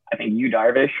AL. I think Yu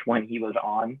Darvish, when he was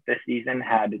on this season,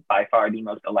 had by far the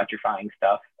most electrifying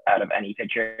stuff out of any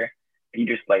pitcher. If you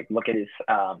just like look at his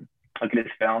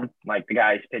film, like the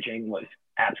guy's pitching was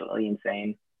absolutely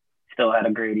insane. Still had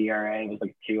a great ERA, it was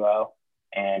like 2.0,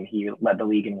 and he led the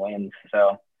league in wins.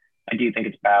 So I do think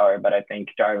it's Bauer, but I think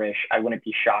Darvish, I wouldn't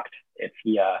be shocked if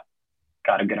he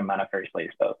got a good amount of first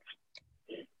place votes.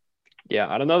 Yeah,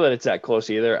 I don't know that it's that close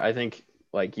either. I think,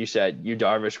 like you said, Yu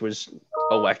Darvish was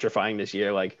electrifying this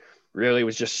year. Like, really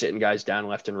was just sitting guys down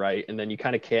left and right. And then you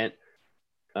kind of can't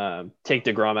take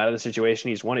DeGrom out of the situation.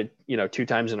 He's won it, 2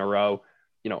 times in a row.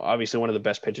 Obviously one of the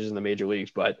best pitchers in the major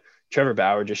leagues, but Trevor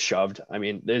Bauer just shoved. I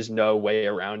mean, there's no way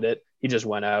around it. He just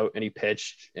went out and he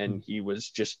pitched, and he was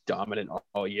just dominant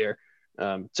all year.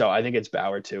 So I think it's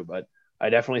Bauer too, but I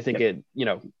definitely think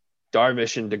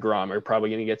Darvish and DeGrom are probably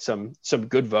going to get some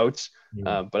good votes,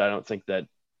 but I don't think that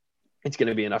it's going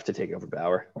to be enough to take over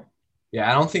Bauer. Yeah,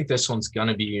 I don't think this one's going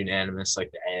to be unanimous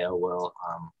like the AL will.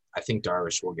 I think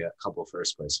Darvish will get a couple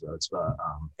first place votes, but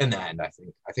in the end, I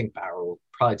think Bauer will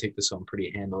probably take this one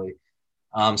pretty handily.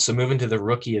 So moving to the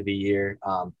Rookie of the Year,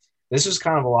 this was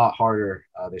kind of a lot harder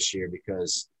this year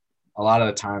because a lot of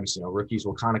the times, rookies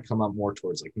will kind of come up more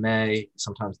towards like May.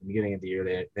 Sometimes the beginning of the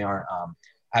year, they aren't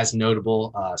as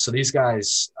notable. So these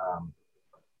guys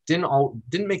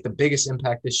didn't make the biggest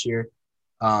impact this year.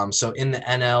 So in the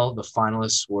NL, the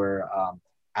finalists were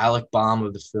Alec Baum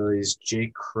of the Phillies,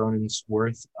 Jake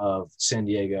Cronenworth of San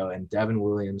Diego, and Devin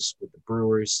Williams with the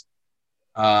Brewers.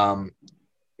 I'm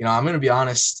going to be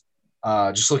honest,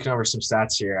 just looking over some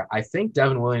stats here, I think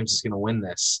Devin Williams is going to win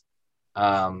this.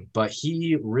 But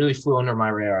he really flew under my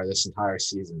radar this entire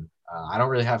season. I don't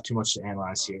really have too much to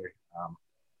analyze here.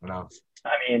 I don't know.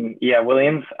 I mean, yeah,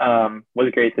 Williams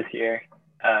was great this year.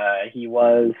 He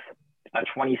was a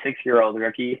 26-year-old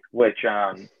rookie, which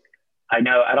I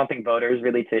don't think voters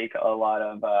really take a lot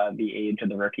of the age of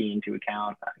the rookie into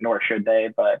account, nor should they.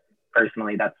 But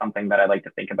personally, that's something that I like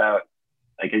to think about.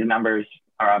 Like, his numbers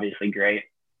are obviously great.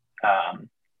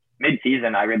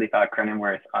 Mid-season, I really thought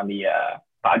Cronenworth on the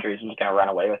Padres was going to run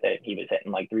away with it. He was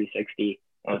hitting like 360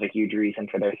 and was a huge reason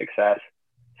for their success.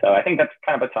 So I think that's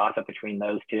kind of a toss-up between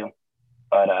those two.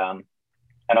 But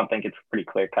I don't think it's pretty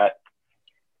clear-cut.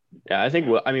 Yeah,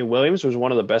 Williams was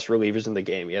one of the best relievers in the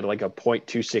game. He had like a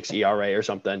 .26 ERA or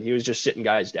something. He was just sitting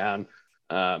guys down.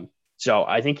 So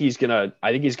I think he's gonna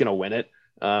win it.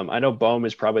 I know Bohm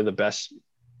is probably the best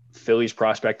Phillies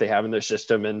prospect they have in their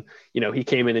system, and he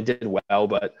came in and did well,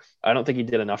 but I don't think he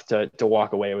did enough to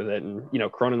walk away with it. And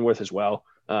Cronenworth as well.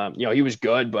 He was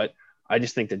good, but I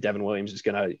just think that Devin Williams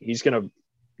he's gonna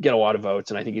get a lot of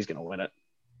votes, and I think he's gonna win it.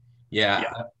 Yeah,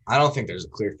 I don't think there's a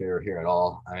clear favorite here at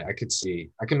all. I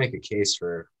can make a case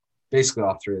for basically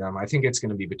all three of them. I think it's going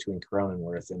to be between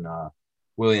Cronenworth and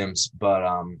Williams, but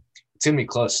it's going to be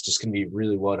close. It's just going to be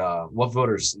really what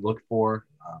voters look for,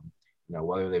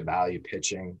 whether they value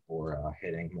pitching or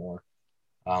hitting more.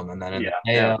 And then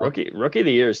rookie of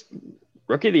the year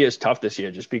is tough this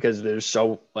year just because there's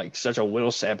such a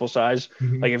little sample size.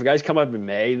 Mm-hmm. Like if guys come up in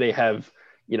May, they have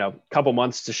a couple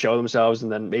months to show themselves,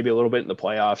 and then maybe a little bit in the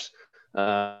playoffs.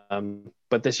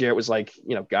 But this year it was like,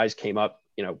 guys came up,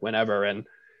 whenever, and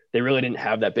they really didn't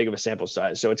have that big of a sample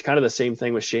size. So it's kind of the same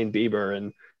thing with Shane Bieber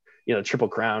and, Triple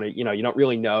Crown. You don't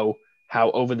really know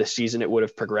how over the season it would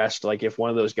have progressed. Like if one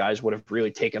of those guys would have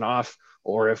really taken off,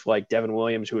 or if like Devin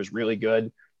Williams, who was really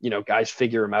good, guys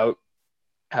figure him out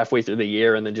halfway through the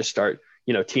year and then just start,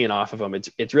 teeing off of them.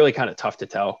 It's really kind of tough to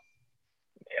tell.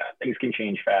 Yeah, things can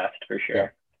change fast for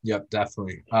sure. Yep,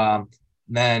 definitely.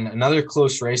 Then another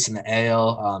close race in the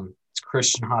AL. It's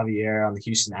Christian Javier on the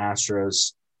Houston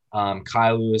Astros,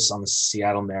 Kyle Lewis on the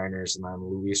Seattle Mariners, and then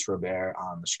Luis Robert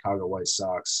on the Chicago White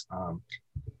Sox.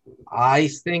 I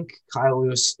think Kyle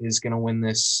Lewis is going to win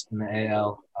this in the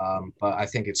AL, but I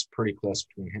think it's pretty close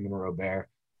between him and Robert.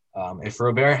 If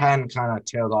Robert hadn't kind of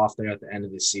tailed off there at the end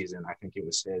of the season, I think it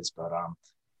was his. But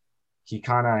he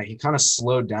kind of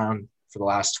slowed down for the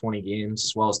last 20 games,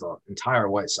 as well as the entire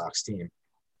White Sox team.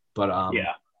 But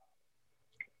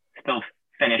still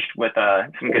finished with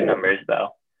some good numbers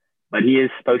though. But he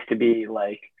is supposed to be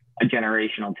like a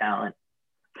generational talent.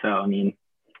 So I mean,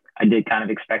 I did kind of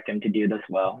expect him to do this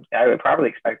well. I would probably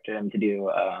expect him to do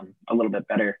a little bit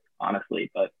better,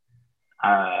 honestly. But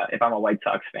if I'm a White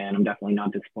Sox fan, I'm definitely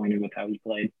not disappointed with how he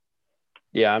played.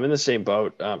 Yeah, I'm in the same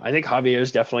boat. I think Javier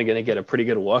is definitely going to get a pretty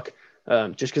good look,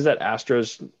 just because that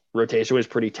Astros rotation was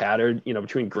pretty tattered.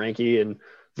 Between Greinke and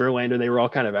Verlander, they were all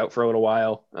kind of out for a little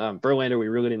while. Verlander, we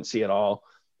really didn't see at all,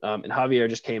 and Javier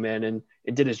just came in and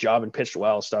did his job and pitched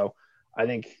well. So I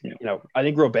think I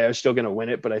think Robert's still going to win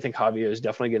it, but I think Javier is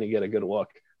definitely going to get a good look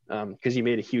because he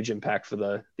made a huge impact for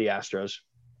the Astros.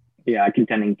 Yeah, a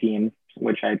contending team,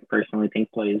 which I personally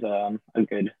think plays a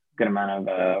good amount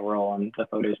of role in the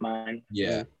voters' mind.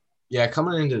 Yeah.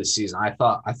 Coming into the season, I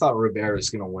thought Robert was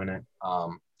going to win it.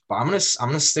 But I'm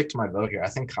gonna stick to my vote here. I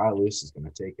think Kyle Lewis is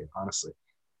going to take it. Honestly,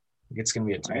 I think it's going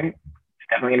to be a tie. Right. It's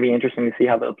definitely going to be interesting to see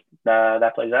how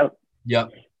that plays out.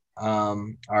 Yep. All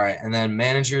right, and then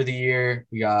manager of the year,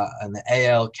 we got in the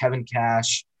AL Kevin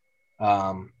Cash,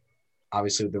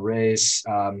 obviously with the Rays,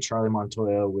 Charlie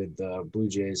Montoya with the Blue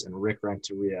Jays, and Rick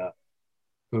Renteria,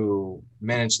 who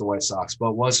managed the White Sox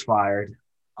but was fired.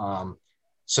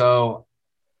 So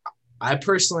I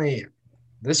personally,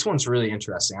 this one's really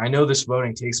interesting. I know this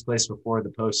voting takes place before the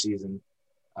postseason,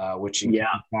 which in Kevin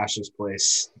Cash's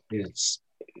place is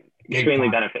extremely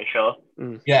beneficial.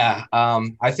 Yeah,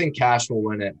 I think Cash will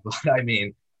win it, but I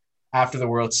mean, after the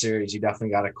World Series, you definitely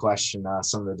got to question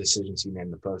some of the decisions he made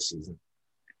in the postseason.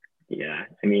 Yeah,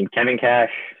 I mean, Kevin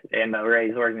Cash and the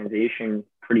Rays organization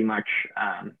pretty much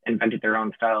invented their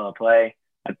own style of play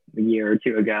a year or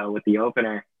two ago with the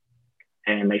opener,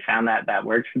 and they found that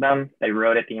worked for them. They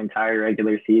rode it the entire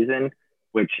regular season,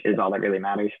 which is all that really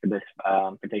matters for this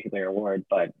particular award.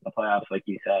 But the playoffs, like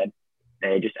you said,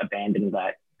 they just abandoned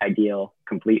that ideal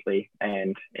completely,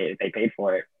 and they paid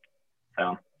for it.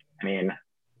 So, I mean,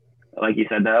 like you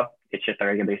said, though, it's just the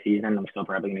regular season. I'm still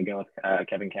probably going to go with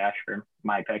Kevin Cash for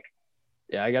my pick.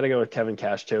 Yeah, I got to go with Kevin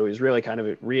Cash too. He's really kind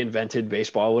of reinvented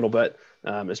baseball a little bit,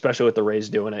 especially with the Rays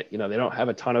doing it. They don't have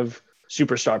a ton of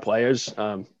superstar players.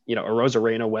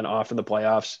 Arozarena went off in the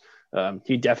playoffs.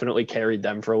 He definitely carried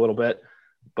them for a little bit,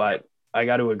 but I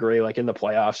got to agree, like in the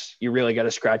playoffs, you really got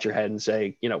to scratch your head and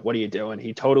say, what are you doing?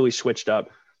 He totally switched up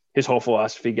his whole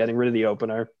philosophy, getting rid of the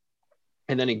opener.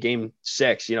 And then in game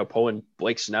 6, pulling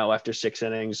Blake Snell after 6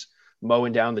 innings,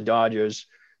 mowing down the Dodgers.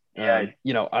 Yeah.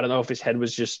 I don't know if his head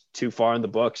was just too far in the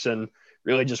books and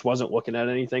really just wasn't looking at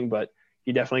anything, but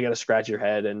you definitely got to scratch your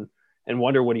head and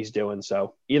wonder what he's doing.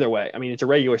 So either way, I mean, it's a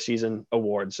regular season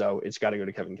award, so it's got to go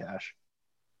to Kevin Cash.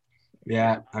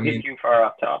 Yeah, I mean, too far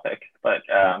off topic, but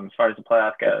as far as the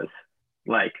playoff goes,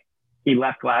 like he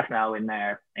left Glasnow in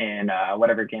there in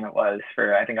whatever game it was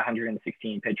for I think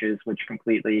 116 pitches, which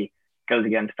completely goes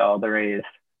against all the Rays,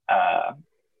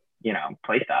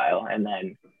 play style. And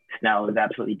then Snell is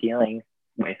absolutely dealing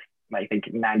with like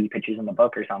 90 pitches in the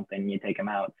book or something. You take him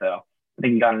out, so I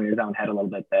think he got in his own head a little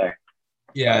bit there.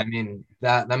 Yeah, I mean,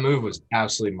 that move was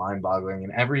absolutely mind-boggling,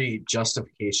 and every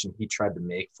justification he tried to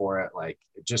make for it, like,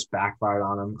 it just backfired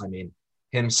on him. I mean,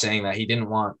 him saying that he didn't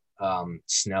want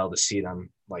Snell to see them,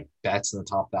 like, Betts in the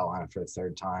top of that lineup for the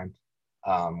third time.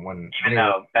 Even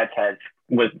though Betts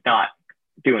was not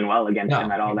doing well against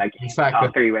him at all that game. In fact,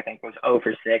 top 3, I think, was 0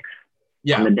 for 6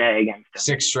 on the day against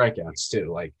him. 6 strikeouts,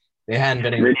 too. Like, they hadn't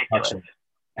been able to touch him.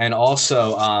 And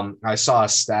also, I saw a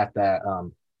stat that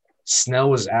Snell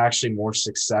was actually more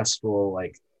successful.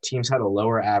 Like, teams had a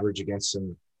lower average against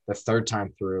him the third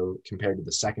time through compared to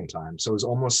the second time. So it was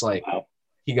almost like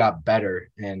he got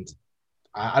better. And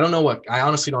I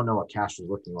honestly don't know what Cash was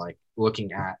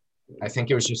looking at. I think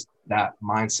it was just that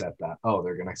mindset that,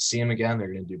 they're going to see him again.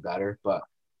 They're going to do better. But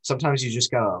sometimes you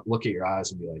just got to look at your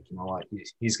eyes and be like, you know what?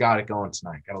 He's got it going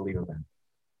tonight. Got to leave him in.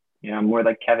 Yeah, more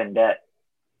like Kevin Dett.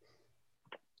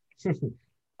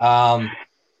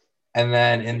 And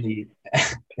then in the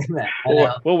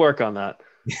we'll work on that.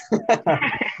 In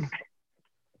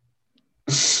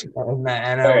the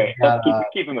NL, all right, let's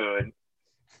keep it moving.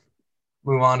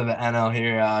 Move on to the NL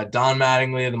here. Don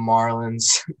Mattingly of the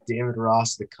Marlins, David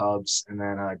Ross of the Cubs, and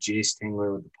then Jace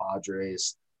Tingler with the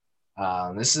Padres.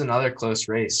 This is another close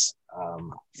race.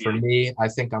 For me, I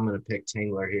think I'm going to pick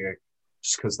Tingler here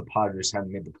just because the Padres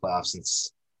haven't made the playoffs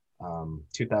since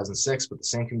 2006, but the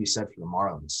same can be said for the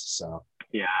Marlins. So.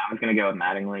 Yeah, I was going to go with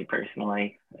Mattingly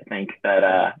personally. I think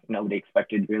that nobody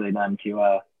expected really them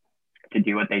to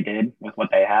do what they did with what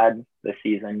they had this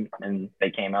season, and they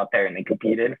came out there and they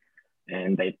competed,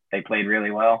 and they played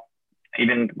really well.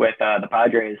 Even with the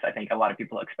Padres, I think a lot of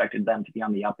people expected them to be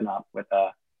on the up and up with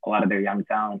a lot of their young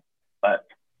talent, but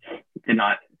did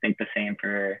not think the same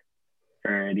for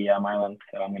the Marlins.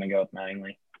 So I'm going to go with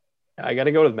Mattingly. I got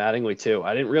to go with Mattingly too.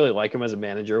 I didn't really like him as a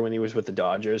manager when he was with the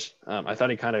Dodgers. I thought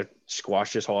he kind of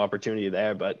squashed his whole opportunity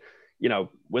there. But,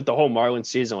 with the whole Marlins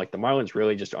season, like the Marlins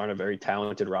really just aren't a very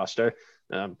talented roster.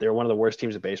 They were one of the worst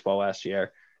teams of baseball last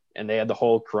year. And they had the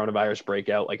whole coronavirus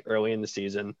breakout like early in the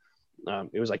season.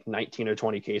 It was like 19 or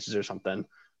 20 cases or something.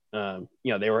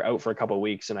 They were out for a couple of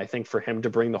weeks. And I think for him to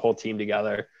bring the whole team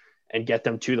together and get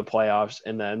them to the playoffs,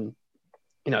 and then,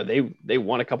 they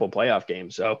won a couple of playoff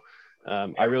games. So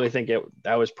I really think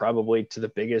that was probably to the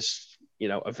biggest,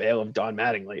 avail of Don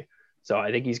Mattingly. So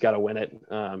I think he's got to win it.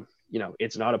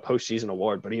 It's not a postseason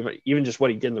award, but even just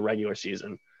what he did in the regular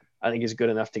season, I think is good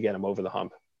enough to get him over the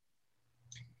hump.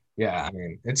 Yeah, I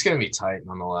mean, it's going to be tight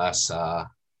nonetheless. The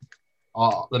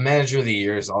manager of the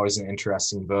year is always an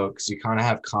interesting vote because you kind of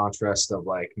have contrast of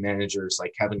like managers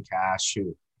like Kevin Cash,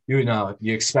 who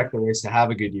you expect the Rays to have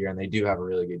a good year, and they do have a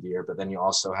really good year, but then you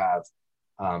also have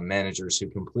managers who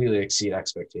completely exceed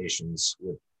expectations,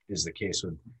 is the case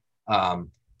with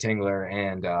Tingler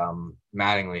and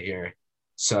Mattingly here.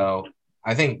 So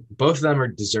I think both of them are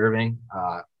deserving.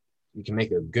 You can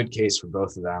make a good case for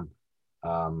both of them.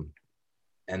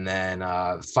 And then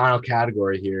the final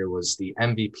category here was the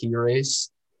MVP race.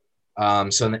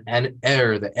 So in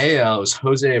the AL is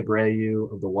Jose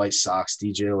Abreu of the White Sox,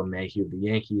 DJ LeMahieu of the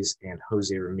Yankees, and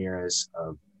Jose Ramirez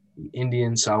of the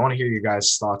Indians. So I want to hear your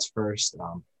guys' thoughts first.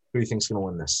 Who do you think is going to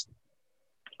win this?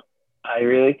 I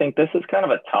really think this is kind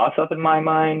of a toss-up in my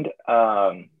mind.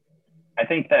 I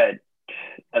think that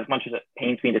as much as it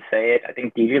pains me to say it, I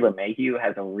think DJ LeMahieu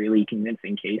has a really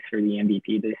convincing case for the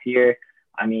MVP this year.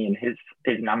 I mean, his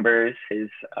numbers, his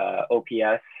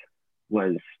OPS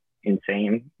was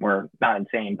insane. Or not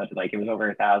insane, but like it was over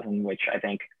 1,000, which I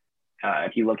think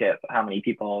if you look at how many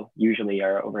people usually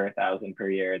are over 1,000 per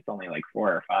year, it's only like 4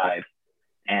 or 5.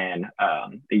 And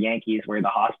the Yankees were the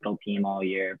hospital team all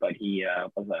year, but he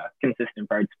was a consistent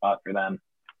bright spot for them.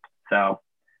 So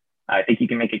I think you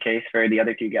can make a case for the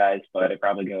other two guys, but I'd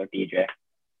probably go with DJ.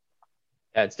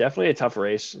 Yeah, it's definitely a tough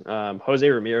race. Jose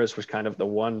Ramirez was kind of the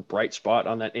one bright spot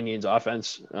on that Indians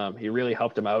offense. He really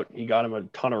helped him out. He got him a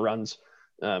ton of runs.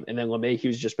 And then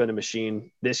LeMahieu's just been a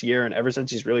machine this year and ever since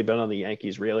he's really been on the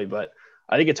Yankees, really. But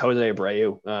I think it's Jose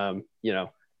Abreu.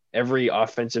 Every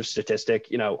offensive statistic,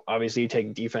 obviously you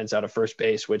take defense out of first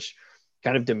base, which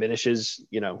kind of diminishes,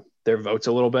 their votes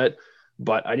a little bit.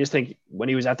 But I just think when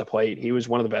he was at the plate, he was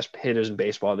one of the best hitters in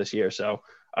baseball this year. So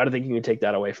I don't think you can take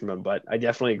that away from him. But I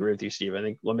definitely agree with you, Steve. I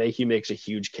think LeMahieu makes a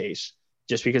huge case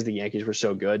just because the Yankees were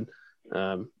so good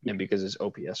and because his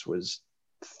OPS was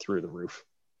through the roof.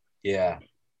 Yeah,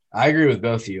 I agree with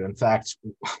both of you. In fact,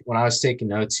 when I was taking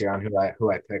notes here on who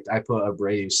I picked, I put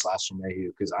Abreu/LeMahieu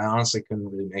because I honestly couldn't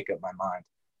really make up my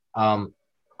mind.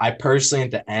 I personally,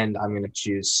 at the end, I'm going to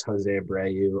choose Jose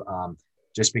Abreu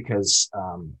just because,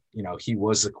 he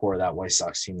was the core of that White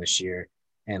Sox team this year.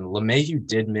 And LeMahieu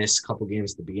did miss a couple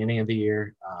games at the beginning of the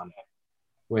year,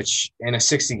 which in a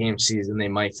 60-game season, they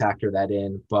might factor that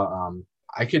in. But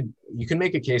you can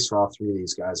make a case for all three of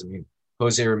these guys. I mean,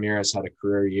 Jose Ramirez had a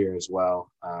career year as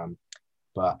well.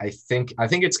 But I think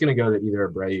it's going to go to either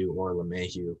Abreu or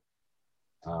LeMahieu.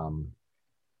 Off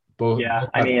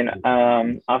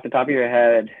the top of your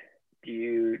head, do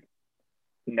you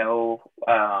know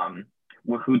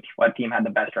what team had the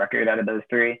best record out of those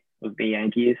three? It was the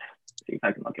Yankees. See if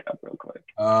I can look it up real quick.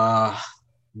 Let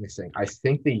me think. I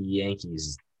think the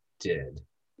Yankees did.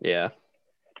 Yeah.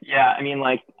 Yeah, I mean,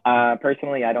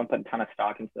 personally, I don't put a ton of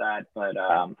stock into that, but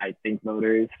I think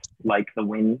voters like the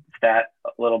win stat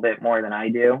a little bit more than I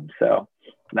do, so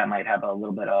that might have a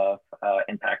little bit of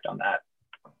impact on that.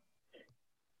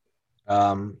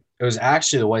 It was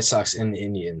actually the White Sox and the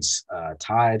Indians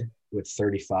tied with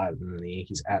 35, and then the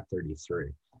Yankees at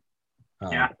 33. So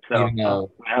even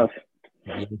though the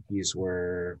Yankees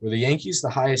were the Yankees the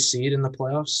highest seed in the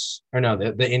playoffs? Or no,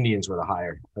 the Indians were the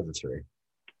higher of the three.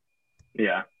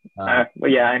 Yeah. I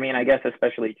guess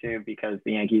especially too because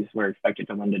the Yankees were expected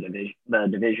to win the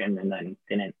division and then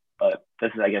didn't. But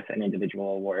this is, I guess, an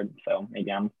individual award, so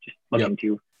maybe I'm just looking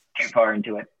too far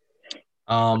into it.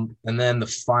 And then the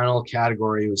final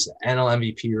category was the NL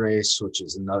MVP race, which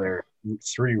is another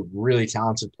three really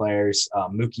talented players.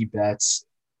 Mookie Betts,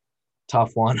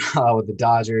 tough one with the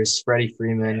Dodgers. Freddie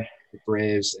Freeman, the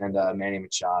Braves, and Manny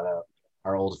Machado,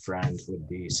 our old friend with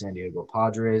the San Diego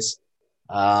Padres.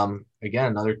 Again,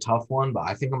 another tough one, but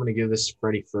I think I'm going to give this to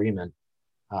Freddie Freeman.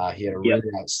 He had a really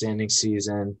outstanding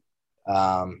season.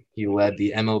 He led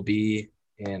the MLB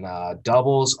in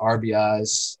doubles,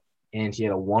 RBIs, and he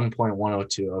had a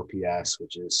 1.102 OPS,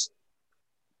 which is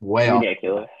way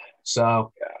ridiculous.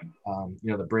 So,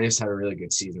 the Braves had a really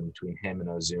good season between him and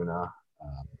Ozuna.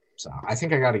 So I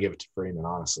think I got to give it to Freeman,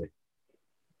 honestly.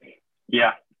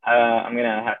 Yeah, I'm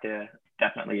gonna have to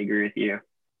definitely agree with you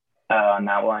on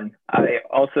that one. I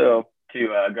also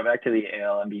to go back to the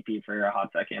AL MVP for a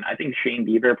hot second. I think Shane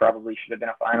Bieber probably should have been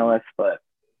a finalist, but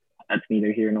that's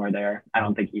neither here nor there. I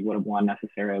don't think he would have won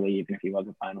necessarily, even if he was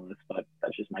a finalist, but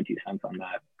that's just my 2 cents on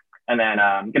that. And then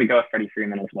I'm going to go with Freddie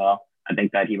Freeman as well. I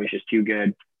think that he was just too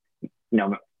good,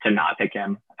 to not pick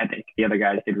him. I think the other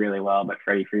guys did really well, but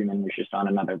Freddie Freeman was just on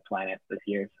another planet this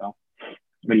year. So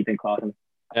what do you think, Clausen?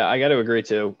 Yeah, I got to agree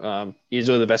too.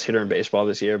 Easily the best hitter in baseball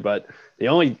this year, but the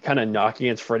only kind of knock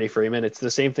against Freddie Freeman, it's the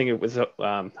same thing with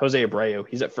Jose Abreu.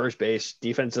 He's at first base.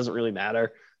 Defense doesn't really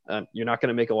matter. You're not going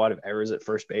to make a lot of errors at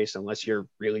first base unless you're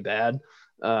really bad.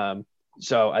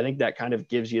 So I think that kind of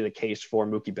gives you the case for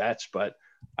Mookie Betts, but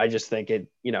I just think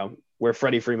where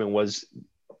Freddie Freeman was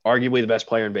arguably the best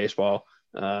player in baseball,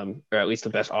 or at least the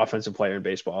best offensive player in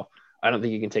baseball, I don't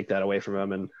think you can take that away from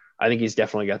him. And I think he's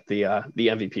definitely got the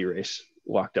MVP race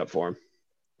locked up for him.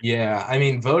 Yeah, I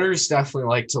mean, voters definitely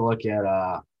like to look at.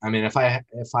 If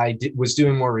I was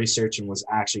doing more research and was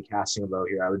actually casting a vote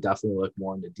here, I would definitely look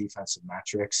more into defensive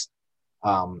metrics.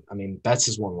 Betts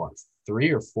has won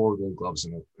 3 or 4 Gold Gloves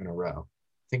in a row.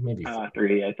 I think maybe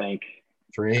 3. I think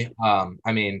 3.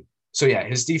 So yeah,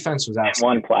 his defense was actually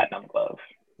 1 Platinum Glove.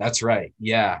 That's right.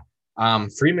 Yeah.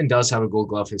 Freeman does have a Gold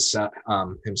Glove himself,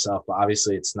 but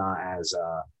obviously it's not as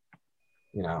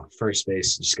first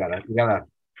base. You gotta.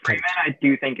 Freeman, I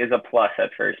do think, is a plus at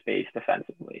first base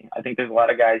defensively. I think there's a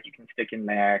lot of guys you can stick in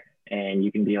there and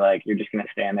you can be like, you're just going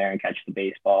to stand there and catch the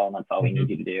baseball, and that's all we need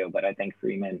you to do. But I think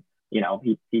Freeman, he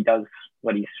does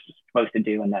what he's supposed to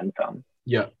do and then some.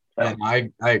 Yeah, so. And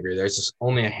I agree. There's just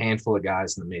only a handful of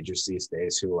guys in the majors these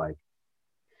days who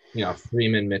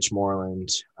Freeman, Mitch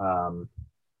Moreland,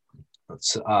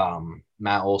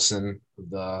 Matt Olson,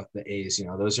 the A's.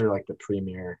 Those are like the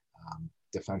premier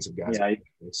defensive guys. Yeah,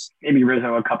 maybe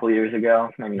Rizzo a couple of years ago,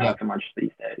 maybe not so much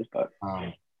these days, but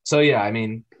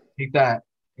take that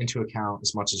into account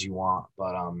as much as you want,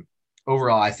 but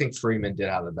overall I think Freeman did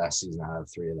have the best season out of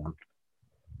the 3 of them.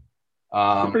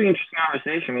 It's a pretty interesting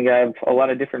conversation. We got a lot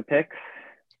of different picks.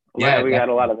 We got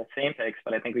a lot of the same picks,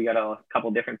 but I think we got a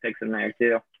couple different picks in there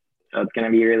too, so it's going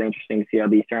to be really interesting to see how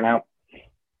these turn out.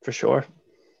 For sure.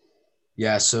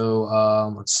 Yeah, so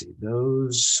let's see.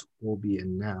 Those will be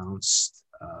announced.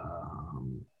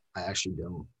 I actually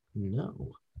don't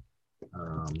know.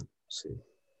 Let's see.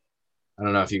 I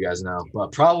don't know if you guys know,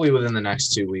 but probably within the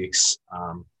next 2 weeks,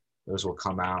 those will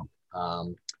come out.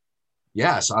 So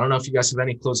I don't know if you guys have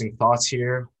any closing thoughts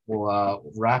here. We'll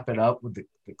wrap it up with the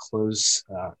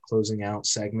closing out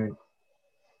segment.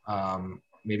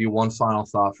 Maybe one final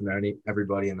thought from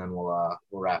everybody, and then we'll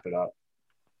wrap it up.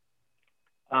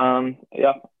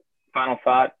 Final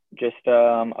thought, just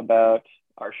about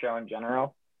our show in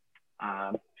general.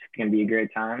 It's going to be a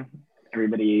great time.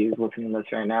 Everybody who's listening to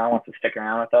this right now wants to stick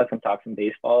around with us and talk some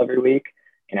baseball every week.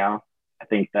 I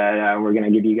think that we're going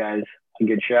to give you guys a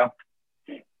good show.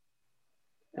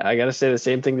 I got to say the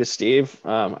same thing to Steve.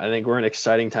 I think we're in an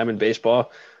exciting time in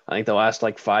baseball. I think the last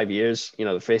 5 years,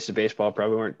 the face of baseball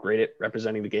probably weren't great at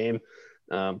representing the game.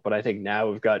 But I think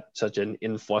now we've got such an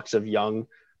influx of young,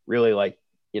 really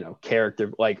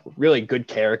really good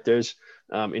characters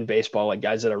in baseball,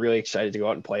 guys that are really excited to go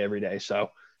out and play every day. So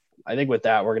I think with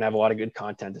that, we're going to have a lot of good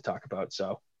content to talk about.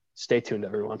 So stay tuned,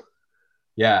 everyone.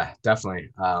 Yeah,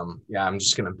 definitely. I'm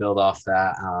just going to build off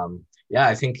that.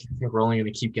 I think we're only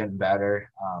going to keep getting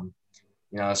better.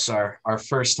 It's our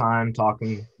first time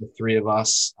talking, the 3 of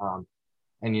us.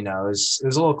 And it was a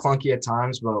little clunky at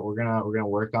times, but we're gonna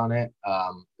work on it.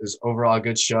 It was overall a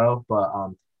good show, but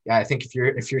I think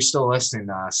if you're still listening,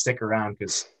 stick around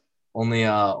because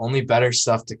only better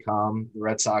stuff to come. The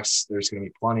Red Sox, there's going to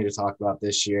be plenty to talk about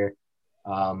this year,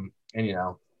 and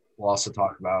we'll also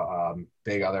talk about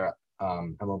big other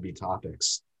MLB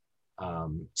topics.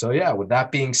 With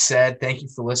that being said, thank you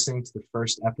for listening to the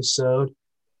first episode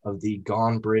of the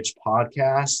Gone Bridge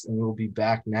podcast, and we'll be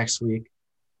back next week,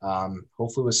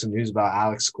 hopefully with some news about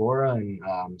Alex Cora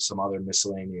and some other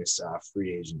miscellaneous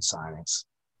free agent signings.